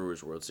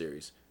Rays-Brewers World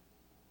Series,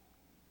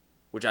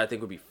 which I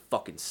think would be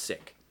fucking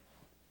sick.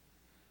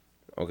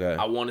 Okay.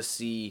 I want to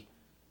see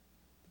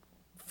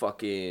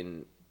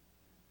fucking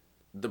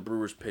the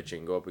Brewers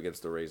pitching go up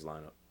against the Rays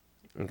lineup.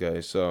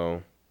 Okay,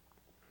 so...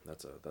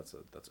 That's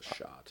a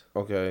shot.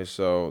 Okay,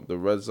 so the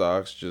Red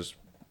Sox just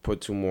put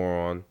 2 more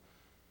on.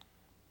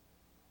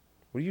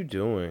 What are you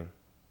doing?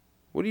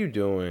 What are you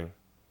doing?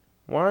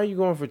 Why are you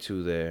going for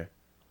 2 there?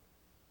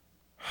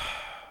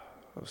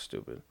 That was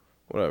stupid.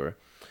 Whatever.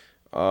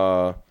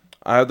 I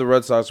have the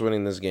Red Sox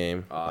winning this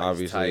game,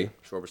 obviously.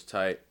 Schwarber's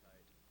tight.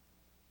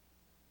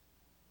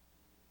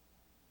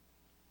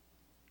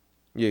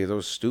 Yeah, that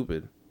was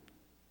stupid.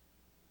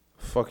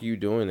 The fuck are you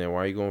doing there? Why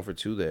are you going for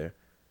 2 there?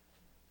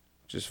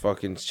 Just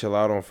fucking chill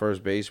out on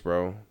first base,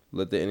 bro.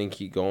 Let the inning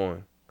keep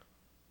going.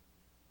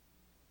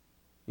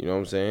 You know what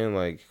I'm saying?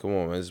 Like, come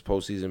on, man. This is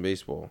postseason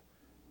baseball.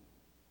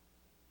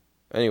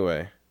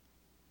 Anyway.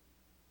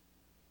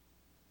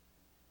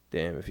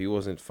 Damn, if he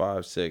wasn't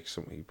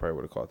 5'6", he probably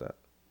would have caught that.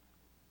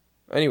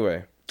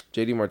 Anyway,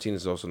 JD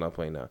Martinez is also not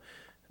playing now.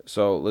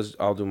 So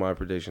I'll do my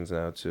predictions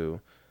now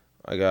too.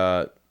 I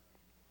got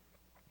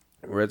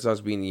Red Sox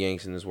beating the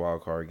Yanks in this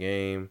wild card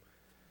game.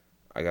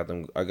 I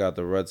got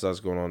the Red Sox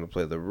going on to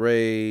play the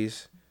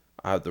Rays.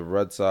 I have the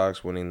Red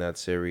Sox winning that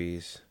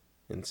series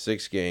in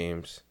 6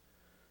 games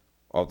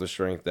off the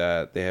strength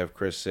that they have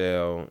Chris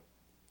Sale,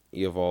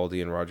 Eovaldi,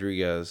 and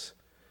Rodriguez,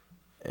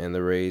 and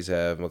the Rays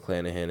have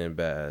McClanahan and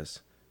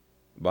Baz.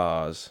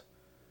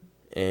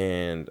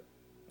 And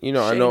you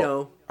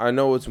know, I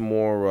know it's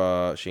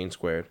more Shane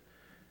squared.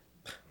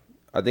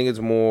 I think it's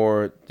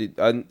more.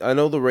 I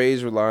know the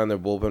Rays rely on their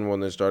bullpen when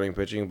they're starting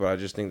pitching, but I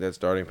just think that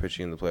starting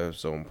pitching in the playoffs is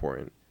so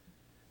important.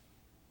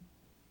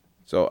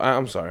 So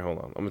I'm sorry, hold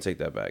on. I'm gonna take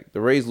that back.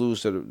 The Red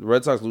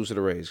Sox lose to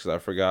the Rays because I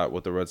forgot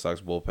what the Red Sox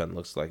bullpen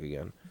looks like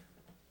again.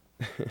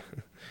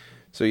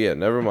 So yeah,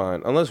 never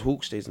mind. Unless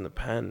Hook stays in the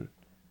pen,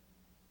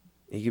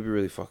 he could be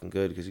really fucking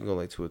good because he can go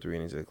like 2 or 3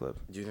 innings at a clip.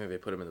 Do you think they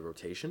put him in the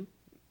rotation?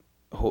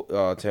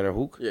 Tanner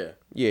Hook? Yeah.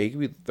 Yeah, he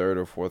could be the 3rd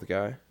or 4th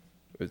guy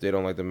if they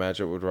don't like the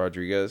matchup with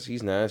Rodriguez.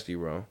 He's nasty,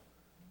 bro.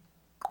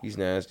 He's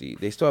nasty.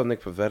 They still have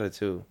Nick Pivetta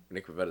too.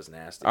 Nick Pavetta's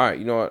nasty. All right,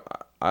 you know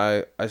what?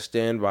 I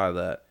stand by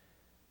that.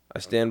 I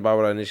stand by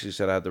what I initially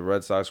said. I had the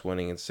Red Sox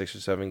winning in 6 or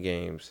 7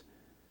 games.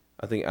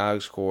 I think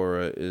Alex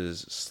Cora is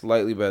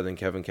slightly better than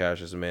Kevin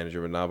Cash as a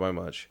manager, but not by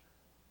much.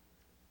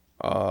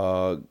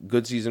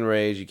 Good season,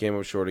 Rays. You came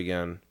up short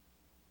again,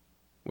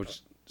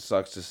 which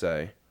sucks to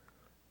say.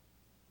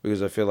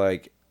 Because I feel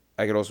like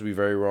I could also be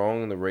very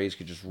wrong, and the Rays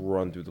could just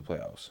run through the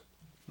playoffs.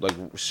 Like,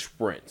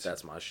 sprint.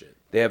 That's my shit.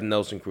 They have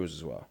Nelson Cruz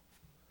as well.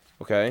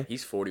 Okay?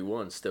 He's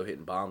 41, still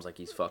hitting bombs like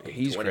he's fucking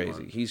He's 21.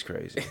 crazy. He's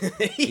crazy.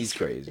 He's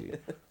crazy.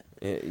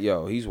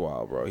 Yo, he's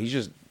wild, bro.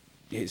 He's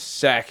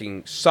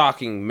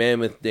socking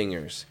mammoth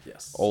dingers.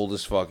 Yes. Old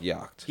as fuck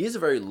yacht. He is a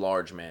very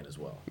large man as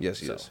well. Yes,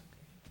 he is.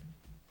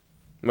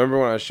 Remember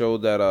when I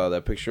showed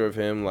that picture of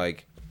him,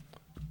 like,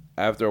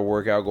 after a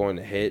workout going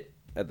to hit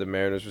at the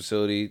Mariners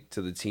facility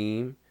to the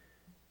team?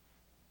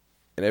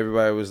 And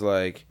everybody was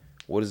like,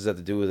 what does that have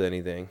to do with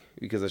anything?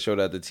 Because I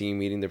showed at the team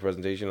meeting, the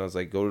presentation. I was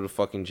like, go to the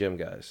fucking gym,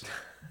 guys.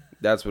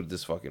 That's what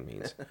this fucking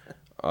means.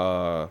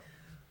 I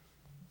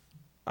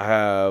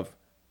have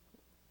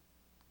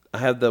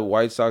the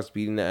White Sox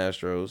beating the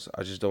Astros.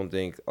 I just don't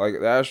think, like, the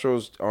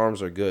Astros'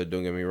 arms are good,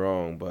 don't get me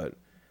wrong, but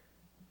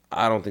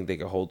I don't think they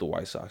can hold the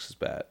White Sox's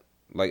bat.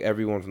 Like,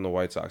 everyone from the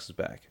White Sox is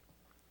back.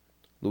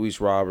 Luis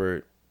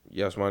Robert,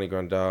 Yasmani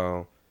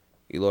Grandal,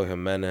 Eloy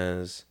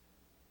Jimenez,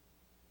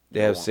 They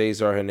have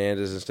Cesar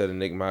Hernandez instead of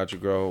Nick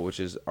Madrigal, which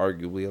is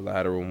arguably a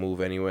lateral move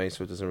anyway,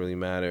 so it doesn't really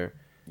matter.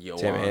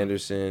 Tim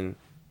Anderson,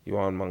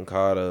 Yohan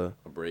Moncada,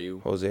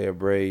 Jose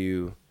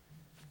Abreu,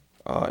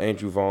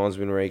 Andrew Vaughn's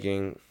been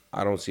raking.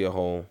 I don't see a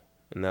hole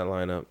in that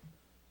lineup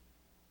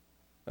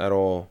at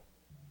all.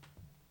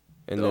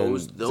 And then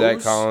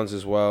Zach Collins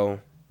as well.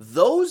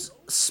 Those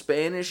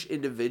Spanish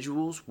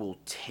individuals will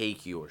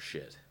take your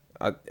shit.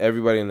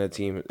 Everybody in that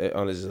team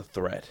is a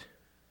threat.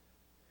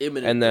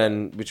 Imminent and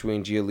then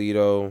between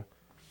Giolito,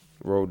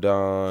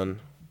 Rodon,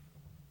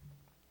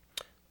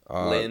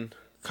 Lynn,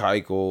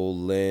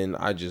 Keuchel, Lynn,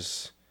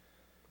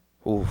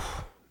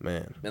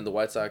 man. And the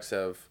White Sox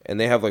have... And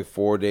they have like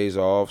 4 days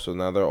off, so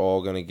now they're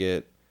all going to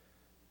get,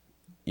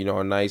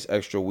 a nice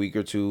extra week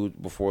or two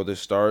before this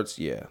starts.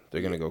 Yeah,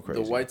 they're going to go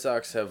crazy. The White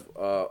Sox have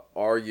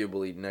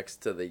arguably, next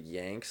to the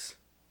Yanks,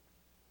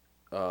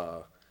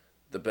 the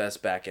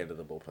best back end of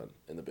the bullpen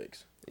in the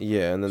bigs.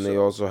 Yeah, and then they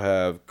also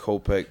have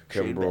Kopech,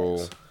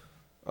 Kimbrel,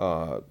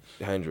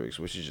 Hendricks,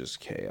 which is just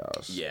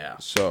chaos. Yeah.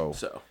 So.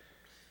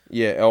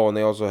 Yeah, and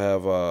they also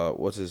have,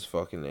 what's his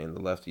fucking name?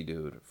 The lefty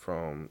dude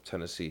from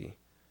Tennessee.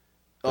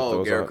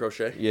 Garrett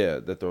Crochet? Yeah,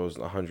 that throws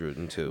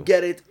 102.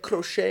 Get it,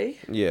 Crochet?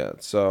 Yeah,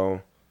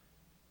 so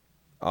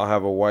I'll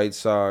have a White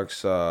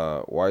Sox,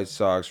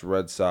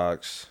 Red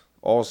Sox,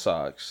 all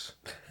Sox,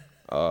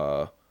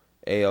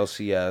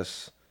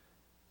 ALCS,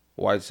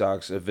 White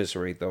Sox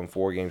eviscerate them,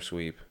 4-game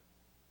sweep.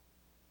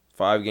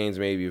 5 games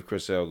maybe if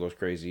Chris Sale goes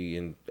crazy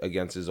and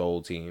against his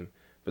old team,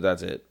 but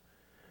that's it.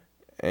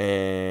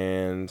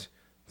 And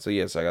so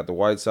yes, I got the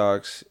White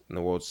Sox in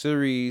the World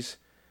Series.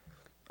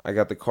 I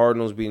got the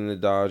Cardinals beating the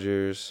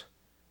Dodgers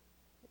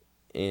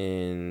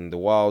in the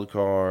wild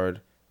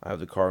card. I have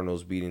the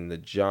Cardinals beating the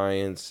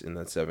Giants in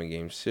that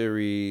 7-game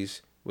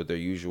series with their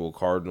usual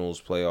Cardinals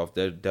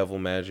playoff devil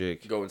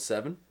magic. Going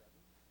 7?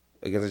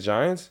 Against the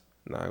Giants?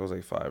 Nah, it was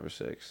like 5 or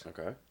 6.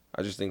 Okay.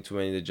 I just think too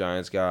many of the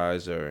Giants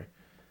guys are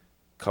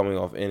coming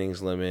off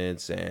innings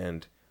limits,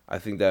 and I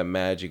think that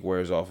magic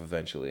wears off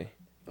eventually.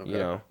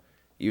 Okay.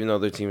 Even though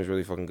their team is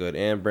really fucking good,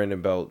 and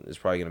Brandon Belt is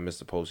probably gonna miss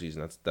the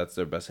postseason. That's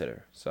their best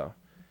hitter. So,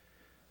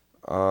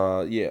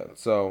 yeah.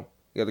 So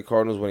you got the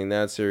Cardinals winning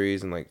that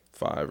series in like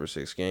 5 or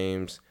 6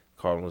 games.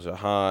 Cardinals are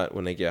hot.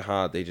 When they get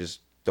hot, they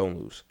just don't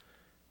lose.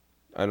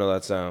 I know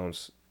that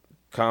sounds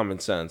common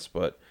sense,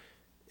 but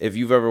if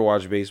you've ever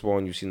watched baseball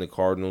and you've seen the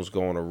Cardinals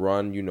go on a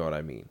run, you know what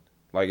I mean.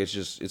 Like,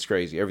 it's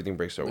crazy. Everything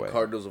breaks their way. The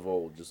Cardinals of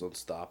old, just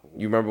unstoppable.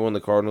 You remember when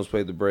the Cardinals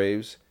played the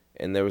Braves,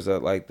 and there was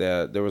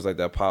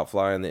that pop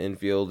fly in the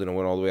infield, and it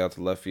went all the way out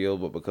to left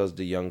field, but because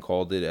DeYoung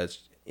called it as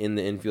in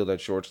the infield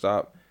at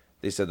shortstop,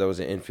 they said that was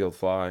an infield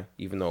fly,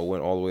 even though it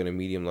went all the way to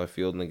medium left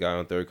field, and the guy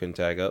on third couldn't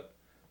tag up.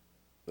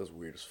 That's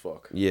weird as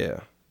fuck.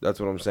 Yeah, that's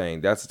what I'm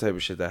saying. That's the type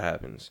of shit that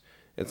happens.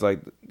 It's like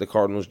the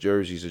Cardinals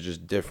jerseys are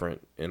just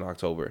different in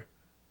October.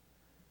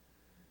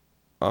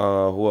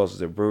 Who else is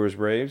there? Brewers,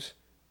 Braves.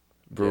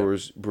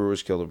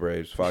 Brewers kill the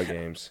Braves. 5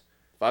 games.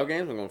 5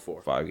 games? I'm going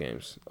 4. 5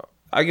 games.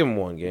 I give them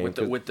 1 game. With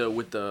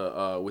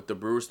the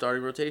Brewers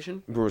starting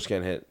rotation. Brewers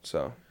can't hit,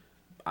 so.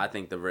 I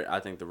think the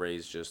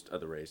Rays just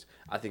the Rays.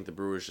 I think the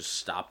Brewers just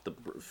stopped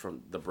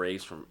the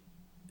Braves from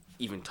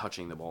even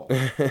touching the ball.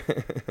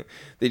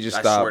 They just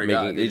stopped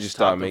making. They just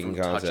stopped making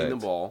contact. Touching the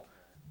ball,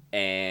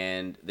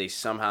 and they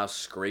somehow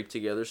scraped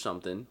together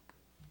something.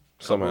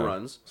 Couple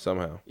runs.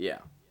 Somehow. Yeah,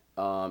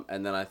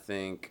 and then I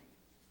think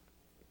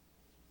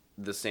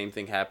the same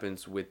thing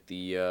happens with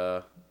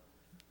the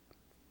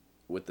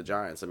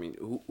Giants. I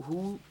mean,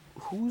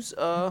 who's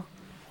throwing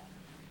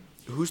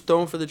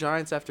for the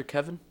Giants after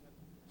Kevin?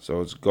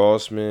 So it's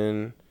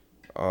Gossman,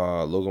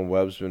 Logan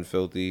Webb's been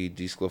filthy,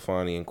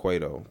 DeSclafani, and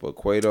Cueto. But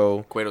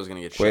Cueto's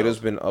gonna get. Cueto's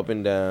been up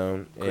and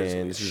down,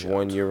 and this is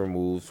 1 year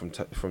removed from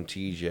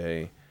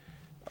TJ.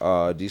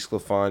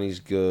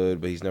 DeSclafani's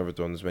good, but he's never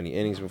thrown this many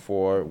innings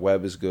before.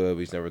 Webb is good, but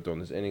he's never thrown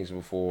this innings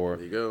before.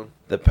 There you go.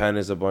 The pen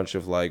is a bunch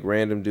of like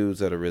random dudes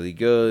that are really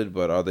good,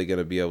 but are they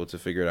gonna be able to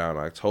figure it out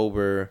in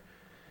October?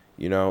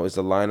 Is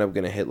the lineup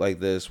gonna hit like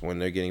this when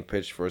they're getting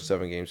pitched for a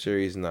 7-game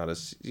series, not a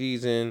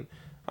season?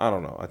 I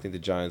don't know. I think the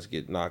Giants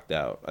get knocked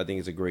out. I think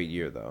it's a great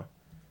year though.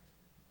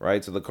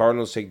 Right? So the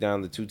Cardinals take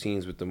down the 2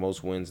 teams with the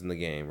most wins in the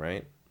game,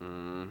 right?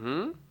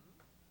 Mm-hmm.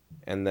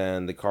 And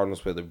then the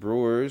Cardinals play the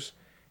Brewers.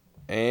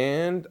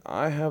 And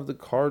I have the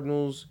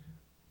Cardinals.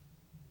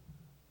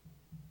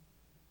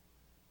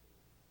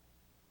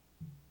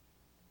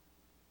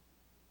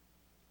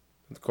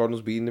 The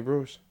Cardinals beating the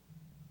Brewers.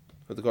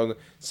 With the Cardinals.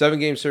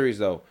 7-game series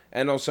though.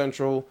 NL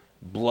Central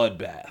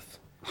bloodbath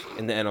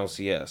in the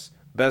NLCS.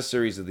 Best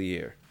series of the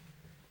year.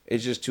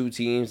 It's just 2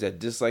 teams that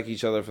dislike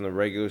each other from the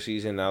regular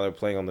season. Now they're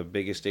playing on the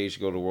biggest stage to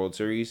go to the World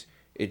Series.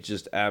 It's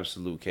just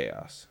absolute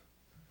chaos.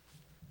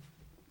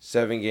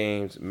 7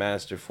 games,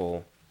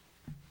 masterful.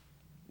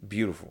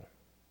 Beautiful.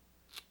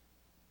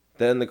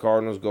 Then the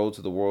Cardinals go to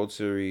the World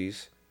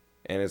Series,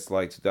 and it's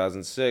like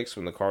 2006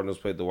 when the Cardinals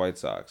played the White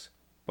Sox,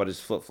 but it's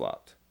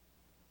flip-flopped.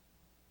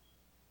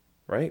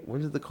 Right?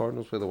 When did the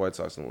Cardinals play the White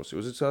Sox in the World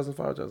Series? Was it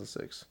 2005 or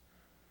 2006?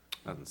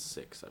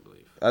 2006, I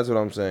believe. That's what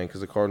I'm saying, because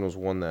the Cardinals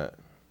won that.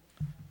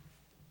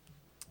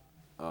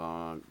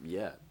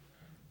 Yeah.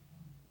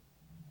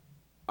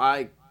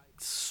 I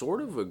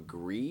sort of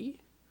agree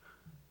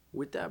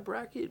with that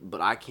bracket,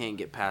 but I can't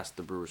get past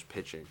the Brewers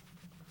pitching.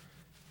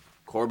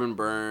 Corbin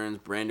Burns,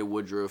 Brandon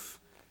Woodruff,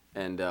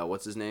 and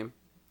what's his name?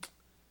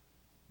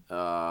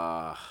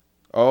 Oh,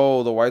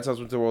 the White Sox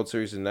went to the World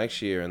Series the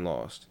next year and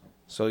lost.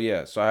 So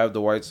yeah, so I have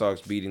the White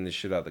Sox beating the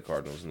shit out of the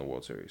Cardinals in the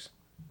World Series.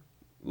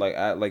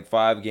 Like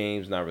 5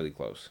 games, not really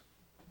close.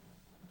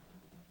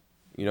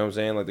 You know what I'm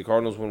saying? Like the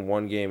Cardinals won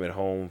 1 game at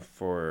home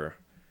for,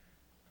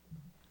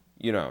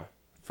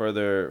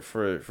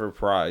 for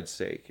pride's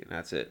sake, and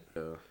that's it.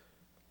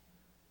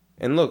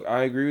 And look,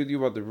 I agree with you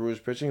about the Brewers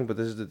pitching, but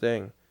this is the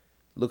thing.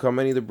 Look how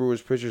many of the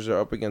Brewers pitchers are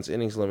up against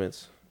innings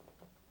limits.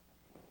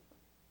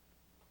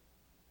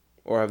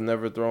 Or have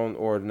never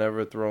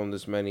thrown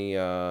this many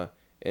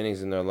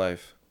innings in their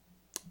life.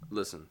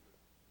 Listen.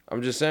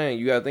 I'm just saying,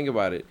 you gotta think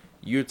about it.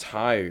 You're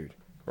tired,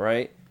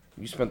 right?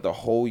 You spent the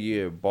whole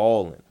year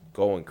balling,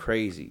 going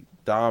crazy,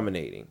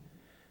 dominating.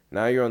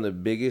 Now you're on the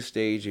biggest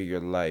stage of your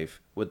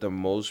life with the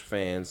most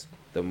fans,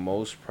 the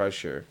most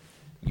pressure.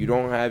 You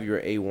don't have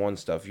your A1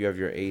 stuff. You have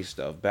your A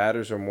stuff.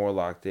 Batters are more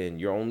locked in.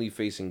 You're only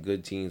facing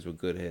good teams with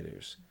good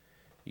hitters.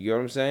 You get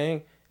what I'm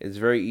saying? It's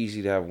very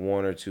easy to have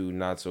 1 or 2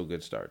 not so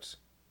good starts.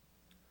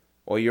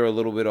 Or you're a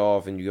little bit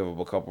off and you give up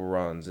a couple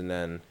runs, and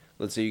then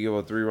let's say you give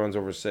up 3 runs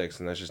over 6,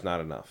 and that's just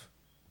not enough.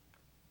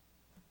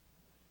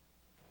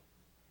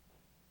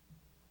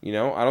 I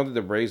don't think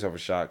the Braves have a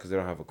shot because they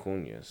don't have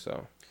Acuna,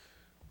 so.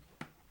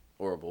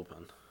 Or a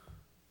bullpen.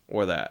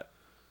 Or that.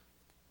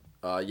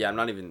 Yeah,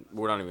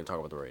 we're not even talking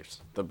about the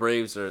Braves. The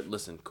Braves are,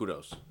 listen,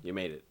 kudos. You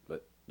made it,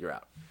 but you're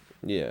out.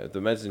 Yeah, if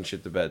the Mets didn't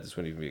shit the bed, this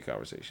wouldn't even be a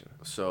conversation.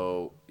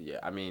 So, yeah,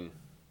 I mean,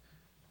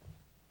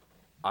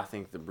 I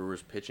think the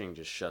Brewers pitching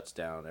just shuts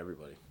down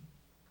everybody.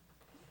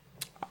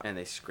 And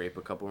they scrape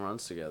a couple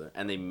runs together.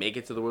 And they make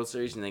it to the World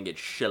Series and then get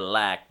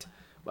shellacked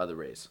by the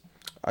Rays.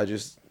 I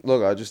just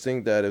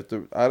think that if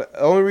the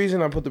only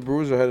reason I put the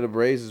Brewers ahead of the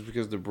Braves is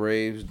because the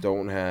Braves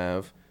don't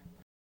have.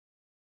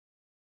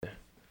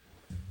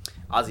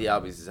 Ozzie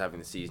Albies is having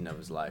the season of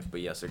his life,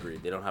 but yes,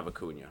 agreed. They don't have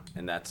Acuna,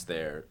 and that's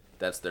their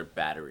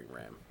battering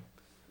ram.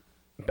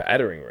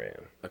 Battering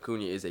ram.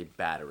 Acuna is a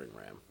battering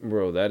ram.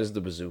 Bro, that is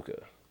the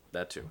bazooka.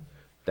 That too.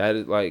 That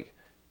is like,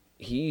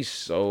 he's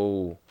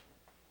so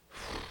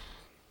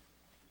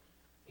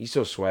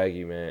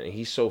swaggy, man. And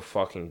he's so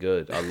fucking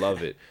good. I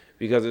love it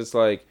because it's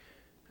like,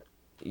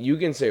 you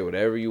can say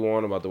whatever you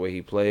want about the way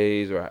he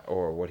plays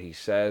or what he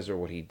says or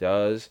what he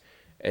does,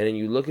 and then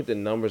you look at the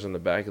numbers on the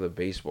back of the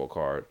baseball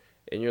card,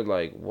 and you're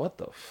like, what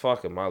the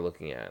fuck am I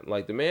looking at?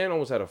 Like, the man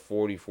almost had a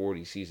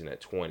 40-40 season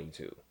at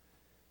 22.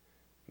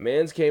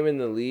 Mans came in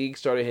the league,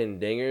 started hitting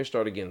dingers,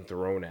 started getting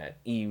thrown at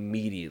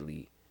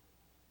immediately,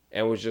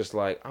 and was just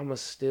like, I'm going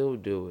to still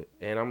do it,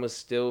 and I'm going to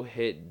still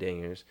hit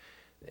dingers.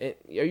 And,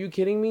 are you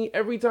kidding me?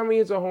 Every time he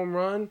hits a home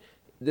run,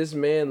 this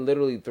man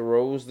literally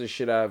throws the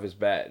shit out of his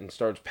bat and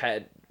starts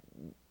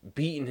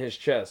beating his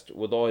chest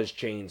with all his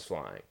chains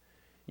flying.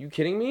 You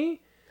kidding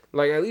me?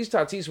 Like, at least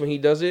Tatis, when he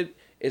does it,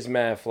 is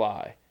mad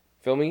fly.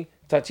 Feel me?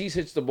 Tatis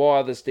hits the ball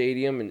out of the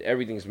stadium and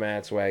everything's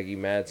mad swaggy,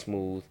 mad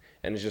smooth,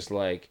 and it's just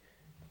like,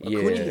 yeah.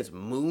 Acuna hits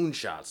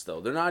moonshots,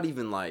 though. They're not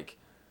even like...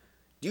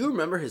 Do you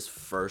remember his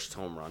first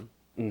home run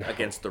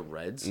against the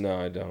Reds? No,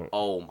 I don't.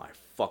 Oh, my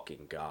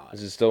fucking God.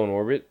 Is it still in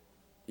orbit?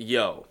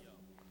 Yo.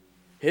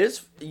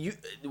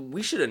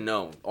 We should have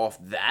known off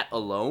that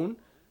alone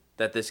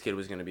that this kid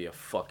was going to be a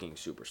fucking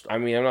superstar. I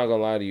mean, I'm not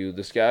going to lie to you.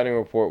 The scouting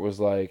report was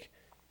like,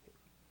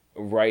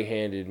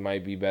 right-handed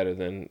might be better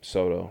than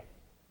Soto.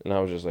 And I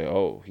was just like,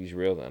 oh, he's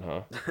real then,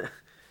 huh?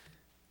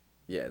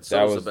 Yeah,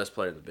 Soto's the best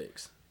player in the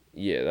bigs.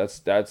 Yeah, that's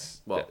the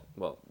best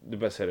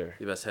hitter.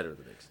 The best hitter of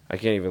the bigs. I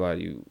can't even lie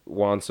to you.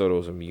 Juan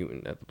Soto's a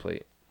mutant at the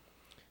plate.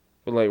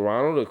 But like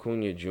Ronald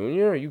Acuna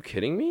Jr., are you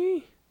kidding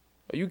me?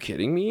 Are you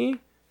kidding me?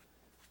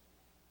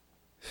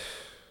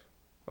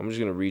 I'm just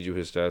gonna read you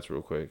his stats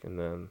real quick, and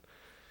then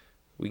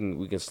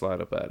we can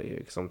slide up out of here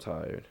because I'm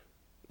tired,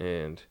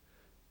 and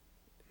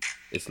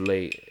it's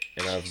late,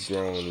 and I've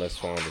grown less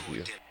fond of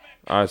you.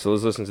 All right, so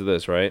let's listen to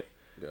this, right?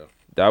 Yeah.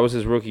 That was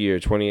his rookie year,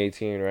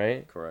 2018,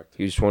 right? Correct.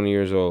 He was 20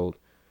 years old.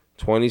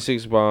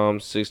 26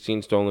 bombs,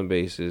 16 stolen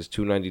bases,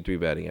 293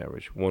 batting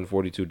average,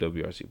 142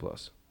 WRC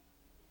plus.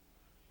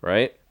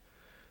 Right?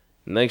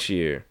 Next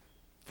year,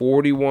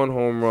 41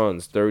 home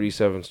runs,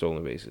 37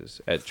 stolen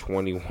bases at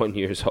 21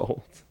 years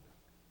old.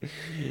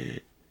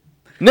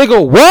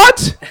 Nigga,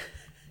 what?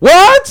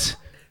 What?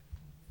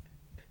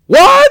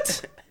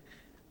 What?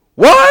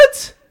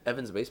 What?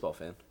 Evan's a baseball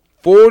fan.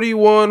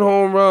 41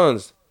 home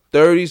runs,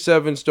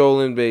 37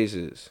 stolen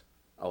bases.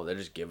 Oh, they're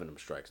just giving him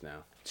strikes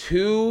now.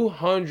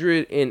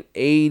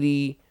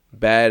 280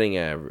 batting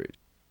average.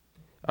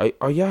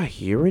 Are y'all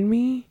hearing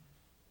me?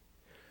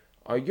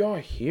 Are y'all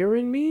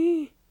hearing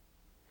me?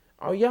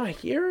 Are y'all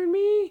hearing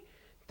me?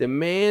 The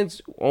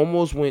man's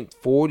almost went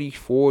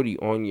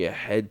 40-40 on your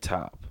head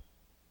top.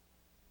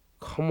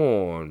 Come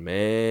on,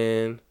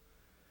 man.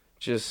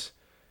 Just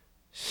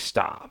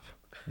stop.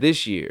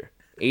 This year,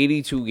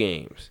 82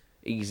 games.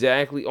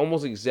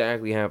 Almost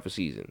exactly half a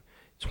season.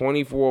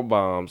 24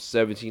 bombs,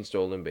 17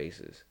 stolen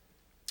bases.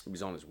 He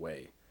was on his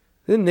way.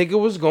 The nigga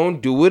was going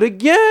to do it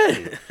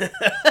again.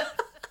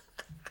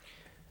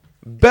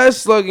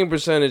 Best slugging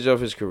percentage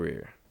of his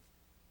career.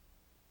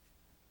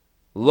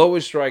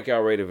 Lowest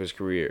strikeout rate of his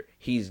career.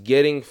 He's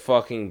getting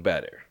fucking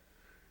better.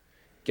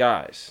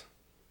 Guys.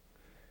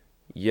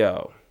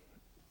 Yo.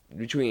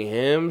 Between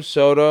him,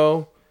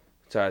 Soto,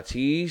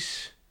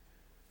 Tatis.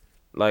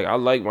 Like, I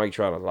like Mike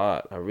Trout a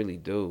lot. I really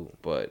do.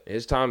 But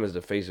his time as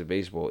the face of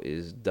baseball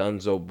is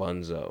dunzo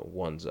bunzo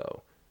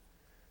onezo.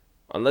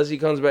 Unless he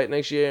comes back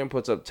next year and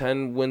puts up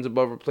 10 wins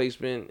above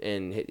replacement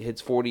and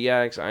hits 40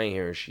 yaks, I ain't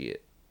hearing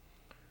shit.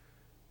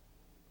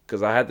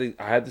 Because I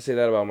had to say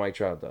that about Mike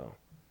Trout, though.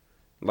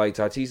 Like,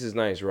 Tatis is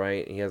nice,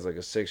 right? He has like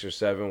a 6 or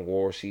 7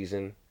 WAR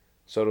season.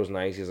 Soto's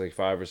nice. He has like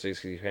 5 or 6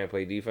 because he can't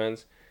play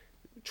defense.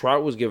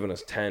 Trout was giving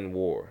us 10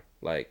 WAR.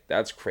 Like,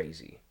 that's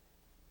crazy.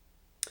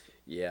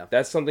 Yeah.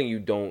 That's something you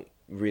don't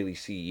really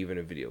see even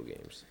in video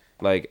games.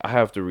 Like, I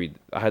had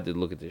to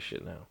look at this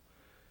shit now.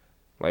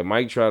 Like,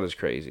 Mike Trout is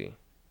crazy.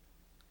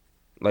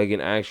 Like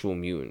an actual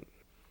mutant.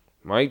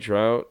 Mike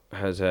Trout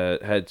has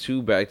had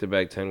 2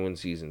 back-to-back 10-win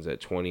seasons at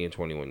 20 and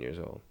 21 years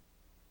old.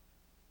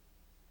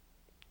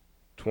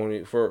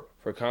 20 for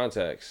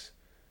context.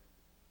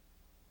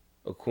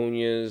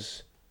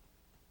 Acuna's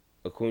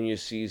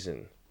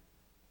season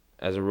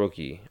as a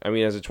rookie,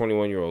 as a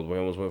 21-year-old, when he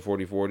almost went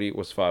 40-40,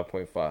 was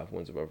 5.5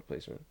 wins above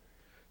replacement.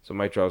 So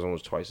Mike Trout's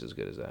almost twice as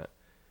good as that.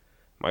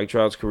 Mike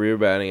Trout's career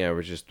batting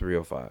average is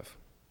 .305.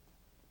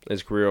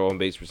 His career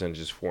on-base percentage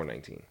is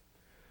 .419.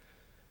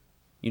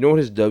 You know what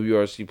his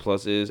WRC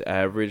plus is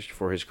averaged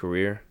for his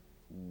career?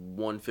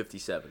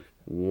 157.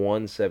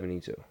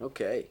 172.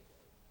 Okay.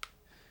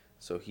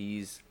 So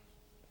he's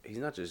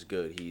not just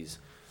good, he's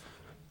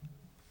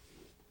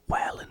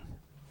wildin'.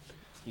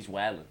 He's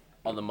wildin'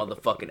 on the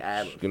motherfucking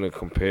island. I'm gonna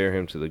compare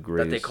him to the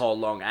greatest. That they call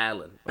Long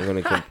Island.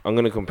 I'm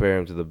gonna compare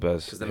him to the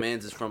best. Because the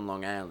man's is from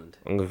Long Island.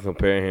 I'm gonna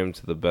compare him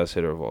to the best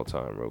hitter of all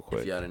time, real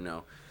quick. If you didn't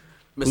know,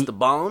 Mr.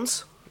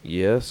 Bonds.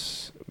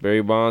 Yes,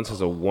 Barry Bonds has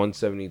a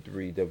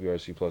 173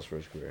 WRC plus for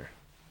his career.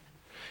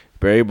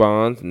 Barry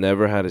Bonds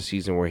never had a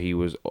season where he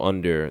was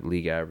under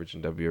league average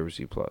in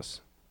WRC plus.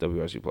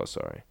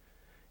 Sorry.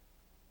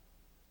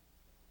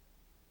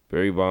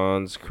 Barry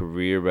Bonds'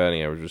 career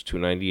batting average was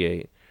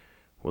 .298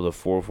 with a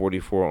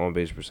 .444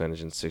 on-base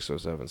percentage and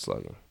 .607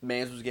 slugging.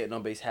 Mans was getting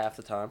on base half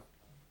the time.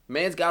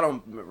 Mans got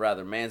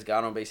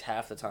on base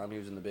half the time he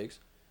was in the bigs.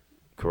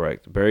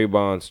 Correct. Barry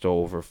Bonds stole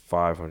over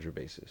 500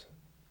 bases.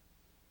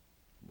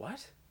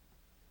 What?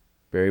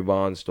 Barry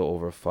Bonds stole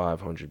over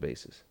 500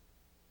 bases.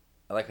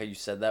 I like how you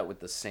said that with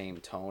the same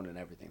tone and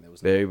everything.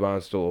 Barry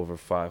Bonds stole over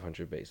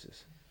 500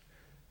 bases.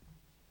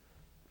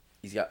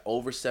 He's got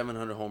over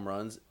 700 home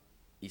runs.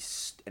 He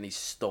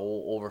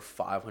stole over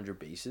 500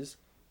 bases.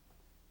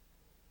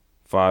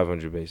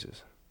 500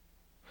 bases.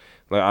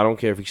 Like, I don't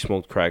care if he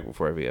smoked crack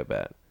before every at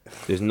bat.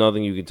 There's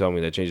nothing you can tell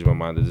me that changes my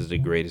mind that this is the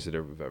greatest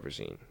hitter we've ever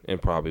seen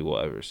and probably will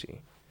ever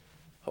see.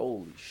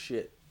 Holy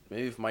shit.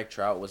 Maybe if Mike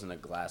Trout was in a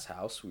glass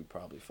house, we'd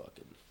probably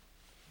fucking...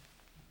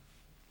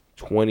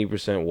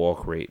 20%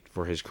 walk rate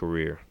for his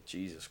career.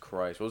 Jesus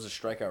Christ. What was the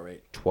strikeout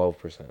rate?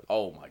 12%.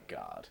 Oh, my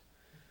God.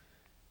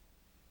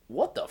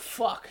 What the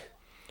fuck?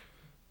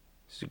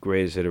 It's the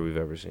greatest hitter we've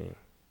ever seen.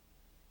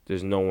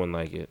 There's no one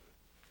like it.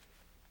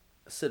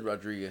 Sid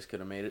Rodriguez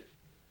could have made it.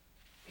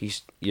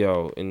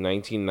 In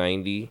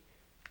 1990,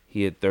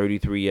 he had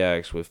 33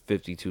 yaks with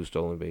 52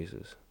 stolen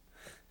bases.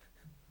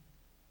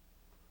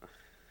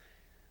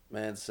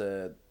 Man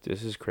said,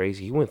 this is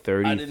crazy. He went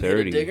 30-30. I didn't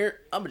hit a digger.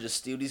 I'm going to just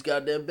steal these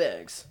goddamn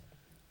bags.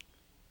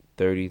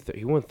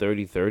 He went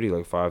 30-30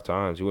 like 5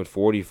 times. He went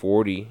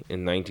 40-40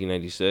 in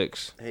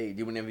 1996. Hey, did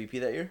you win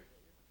MVP that year?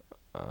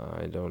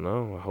 I don't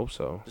know. I hope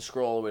so. Just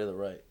scroll all the way to the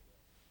right.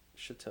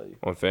 Should tell you.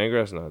 On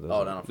Fangraphs? No, it doesn't.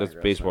 Oh, not on That's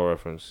Fangraphs, Baseball no.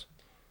 Reference.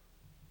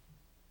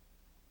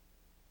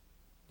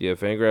 Yeah,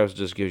 Fangraphs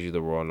just gives you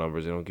the raw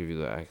numbers. They don't give you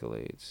the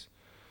accolades.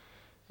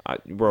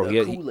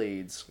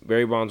 Kool-Aids.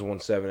 Barry Bonds won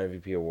 7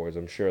 MVP awards.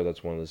 I'm sure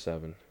that's one of the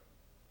 7.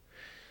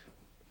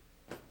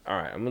 All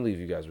right, I'm going to leave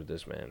you guys with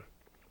this, man.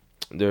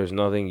 There's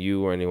nothing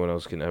you or anyone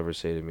else can ever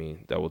say to me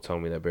that will tell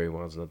me that Barry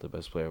Bonds is not the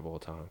best player of all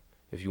time.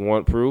 If you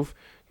want proof,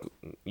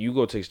 you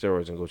go take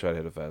steroids and go try to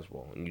hit a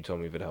fastball, and you tell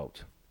me if it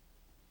helped.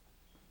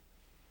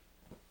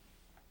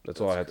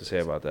 That's all I have to say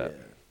about that. Yeah.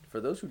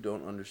 For those who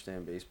don't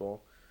understand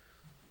baseball,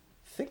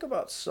 think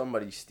about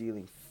somebody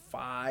stealing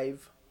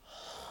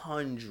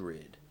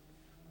 500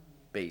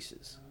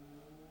 bases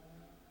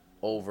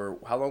over,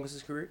 how long was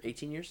his career?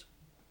 18 years?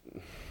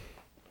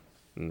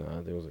 No, I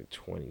think it was like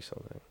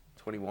 20-something.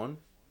 21?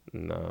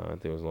 No, I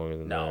think it was longer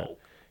than that. No.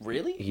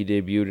 Really? He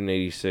debuted in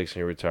 86 and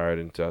he retired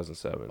in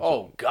 2007.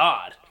 Oh,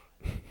 God.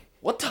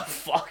 What the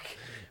fuck?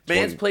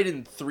 Man's played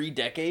in 3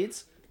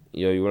 decades?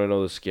 Yo, you want to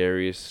know the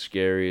scariest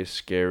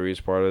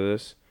part of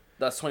this?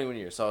 That's 21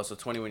 years. So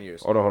 21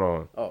 years. Hold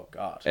on. Oh,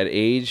 God. At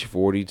age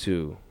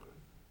 42,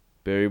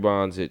 Barry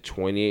Bonds hit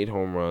 28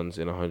 home runs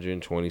in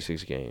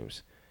 126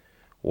 games.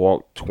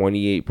 Walked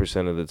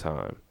 28% of the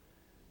time.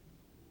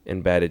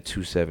 and batted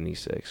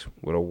 .276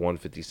 with a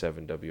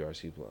 157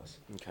 WRC plus.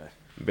 Okay.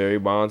 Barry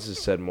Bonds has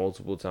said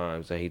multiple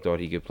times that he thought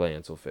he could play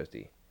until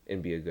 50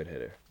 and be a good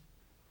hitter.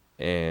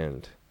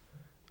 And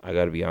I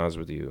got to be honest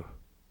with you.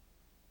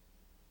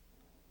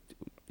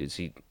 I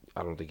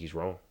don't think he's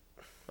wrong.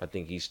 I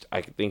think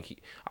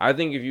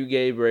if you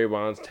gave Barry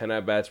Bonds 10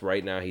 at bats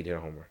right now, he'd hit a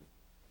homer.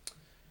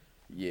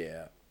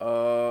 Yeah.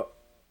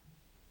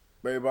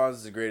 Barry Bonds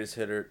is the greatest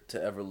hitter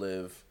to ever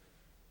live.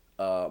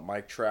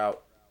 Mike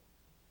Trout,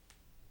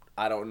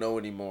 I don't know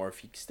anymore if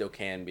he still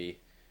can be.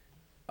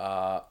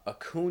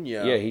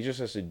 Acuna. Yeah, he just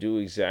has to do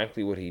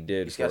exactly what he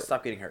did. He's got to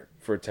stop getting hurt.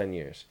 For 10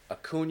 years.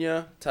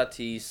 Acuna,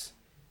 Tatis,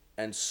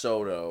 and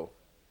Soto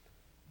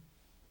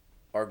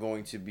are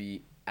going to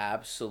be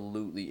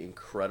absolutely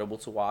incredible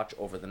to watch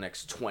over the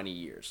next 20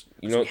 years.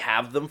 We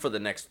have them for the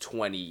next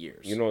 20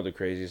 years. You know what the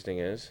craziest thing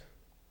is?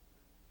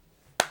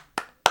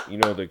 Do you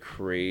know what the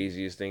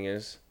craziest thing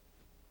is?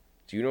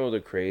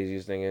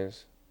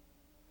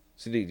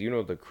 Sadiq, do you know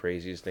what the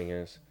craziest thing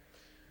is?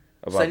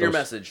 Send your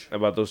message.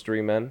 About those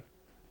three men?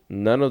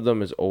 None of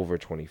them is over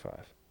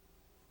 25.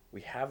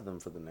 We have them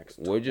for the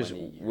next 20 years.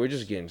 We're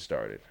just getting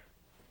started.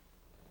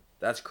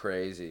 That's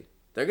crazy.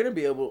 They're going to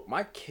be able...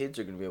 My kids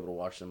are going to be able to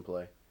watch them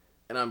play.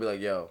 And I'm going to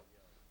be like, yo,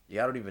 you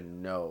don't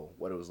even know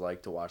what it was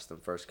like to watch them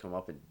first come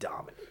up and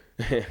dominate.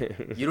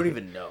 You don't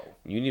even know.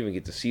 You didn't even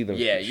get to see them.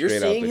 Yeah, you're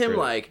seeing him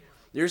like...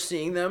 You're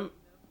seeing them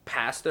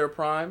past their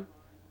prime.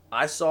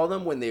 I saw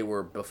them when they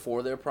were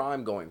before their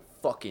prime going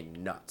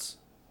fucking nuts.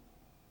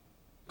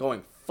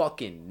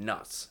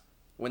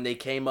 When they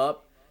came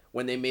up,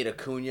 when they made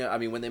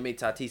when they made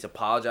Tatis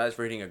apologize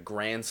for hitting a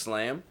grand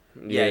slam.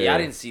 Yeah, I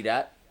didn't see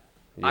that.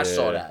 Yeah. I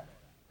saw that.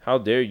 How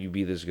dare you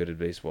be this good at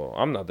baseball?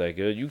 I'm not that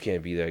good. You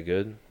can't be that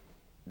good.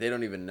 They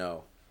don't even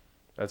know.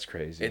 That's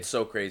crazy. It's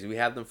so crazy. We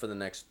have them for the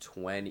next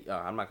 20.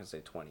 I'm not going to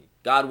say 20.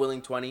 God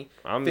willing, 20.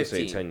 I'm going to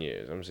say 10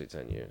 years. I'm going to say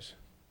 10 years.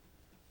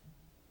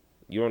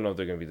 You don't know if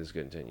they're going to be this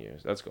good in 10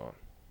 years. That's gone.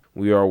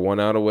 We are 1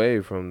 out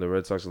away from the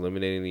Red Sox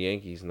eliminating the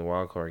Yankees in the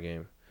wild card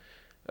game.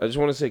 I just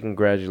want to say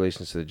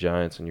congratulations to the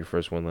Giants on your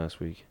first win last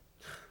week.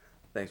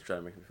 Thanks for trying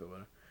to make me feel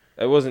better.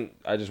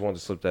 I just wanted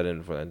to slip that in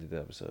before I ended the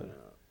episode. No,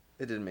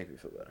 it didn't make me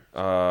feel better.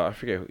 I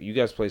forget. You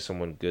guys play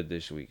someone good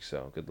this week,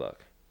 so good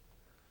luck.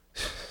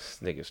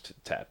 Niggas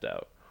tapped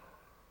out.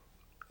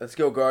 Let's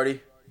go,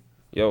 Gardy.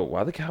 Yo,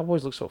 why the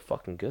Cowboys look so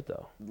fucking good,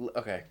 though?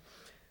 Okay.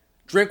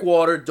 Drink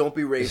water. Don't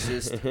be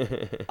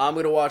racist. I'm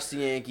going to watch the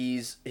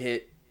Yankees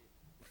hit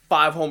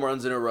 5 home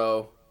runs in a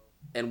row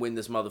and win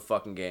this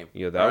motherfucking game.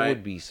 Yo, that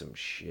would be some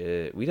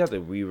shit. We'd have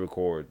to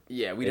re-record.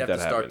 Yeah, we'd have to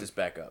start this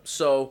back up.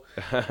 So,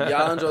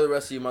 y'all enjoy the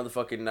rest of your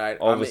motherfucking night.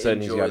 All of a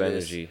sudden, he's got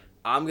energy.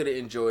 I'm going to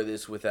enjoy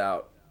this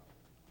without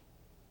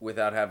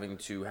having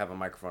to have a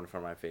microphone in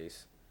front of my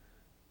face.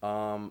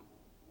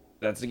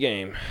 That's the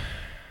game.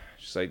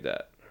 Just like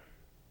that.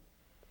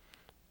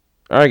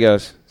 All right,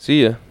 guys.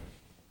 See ya.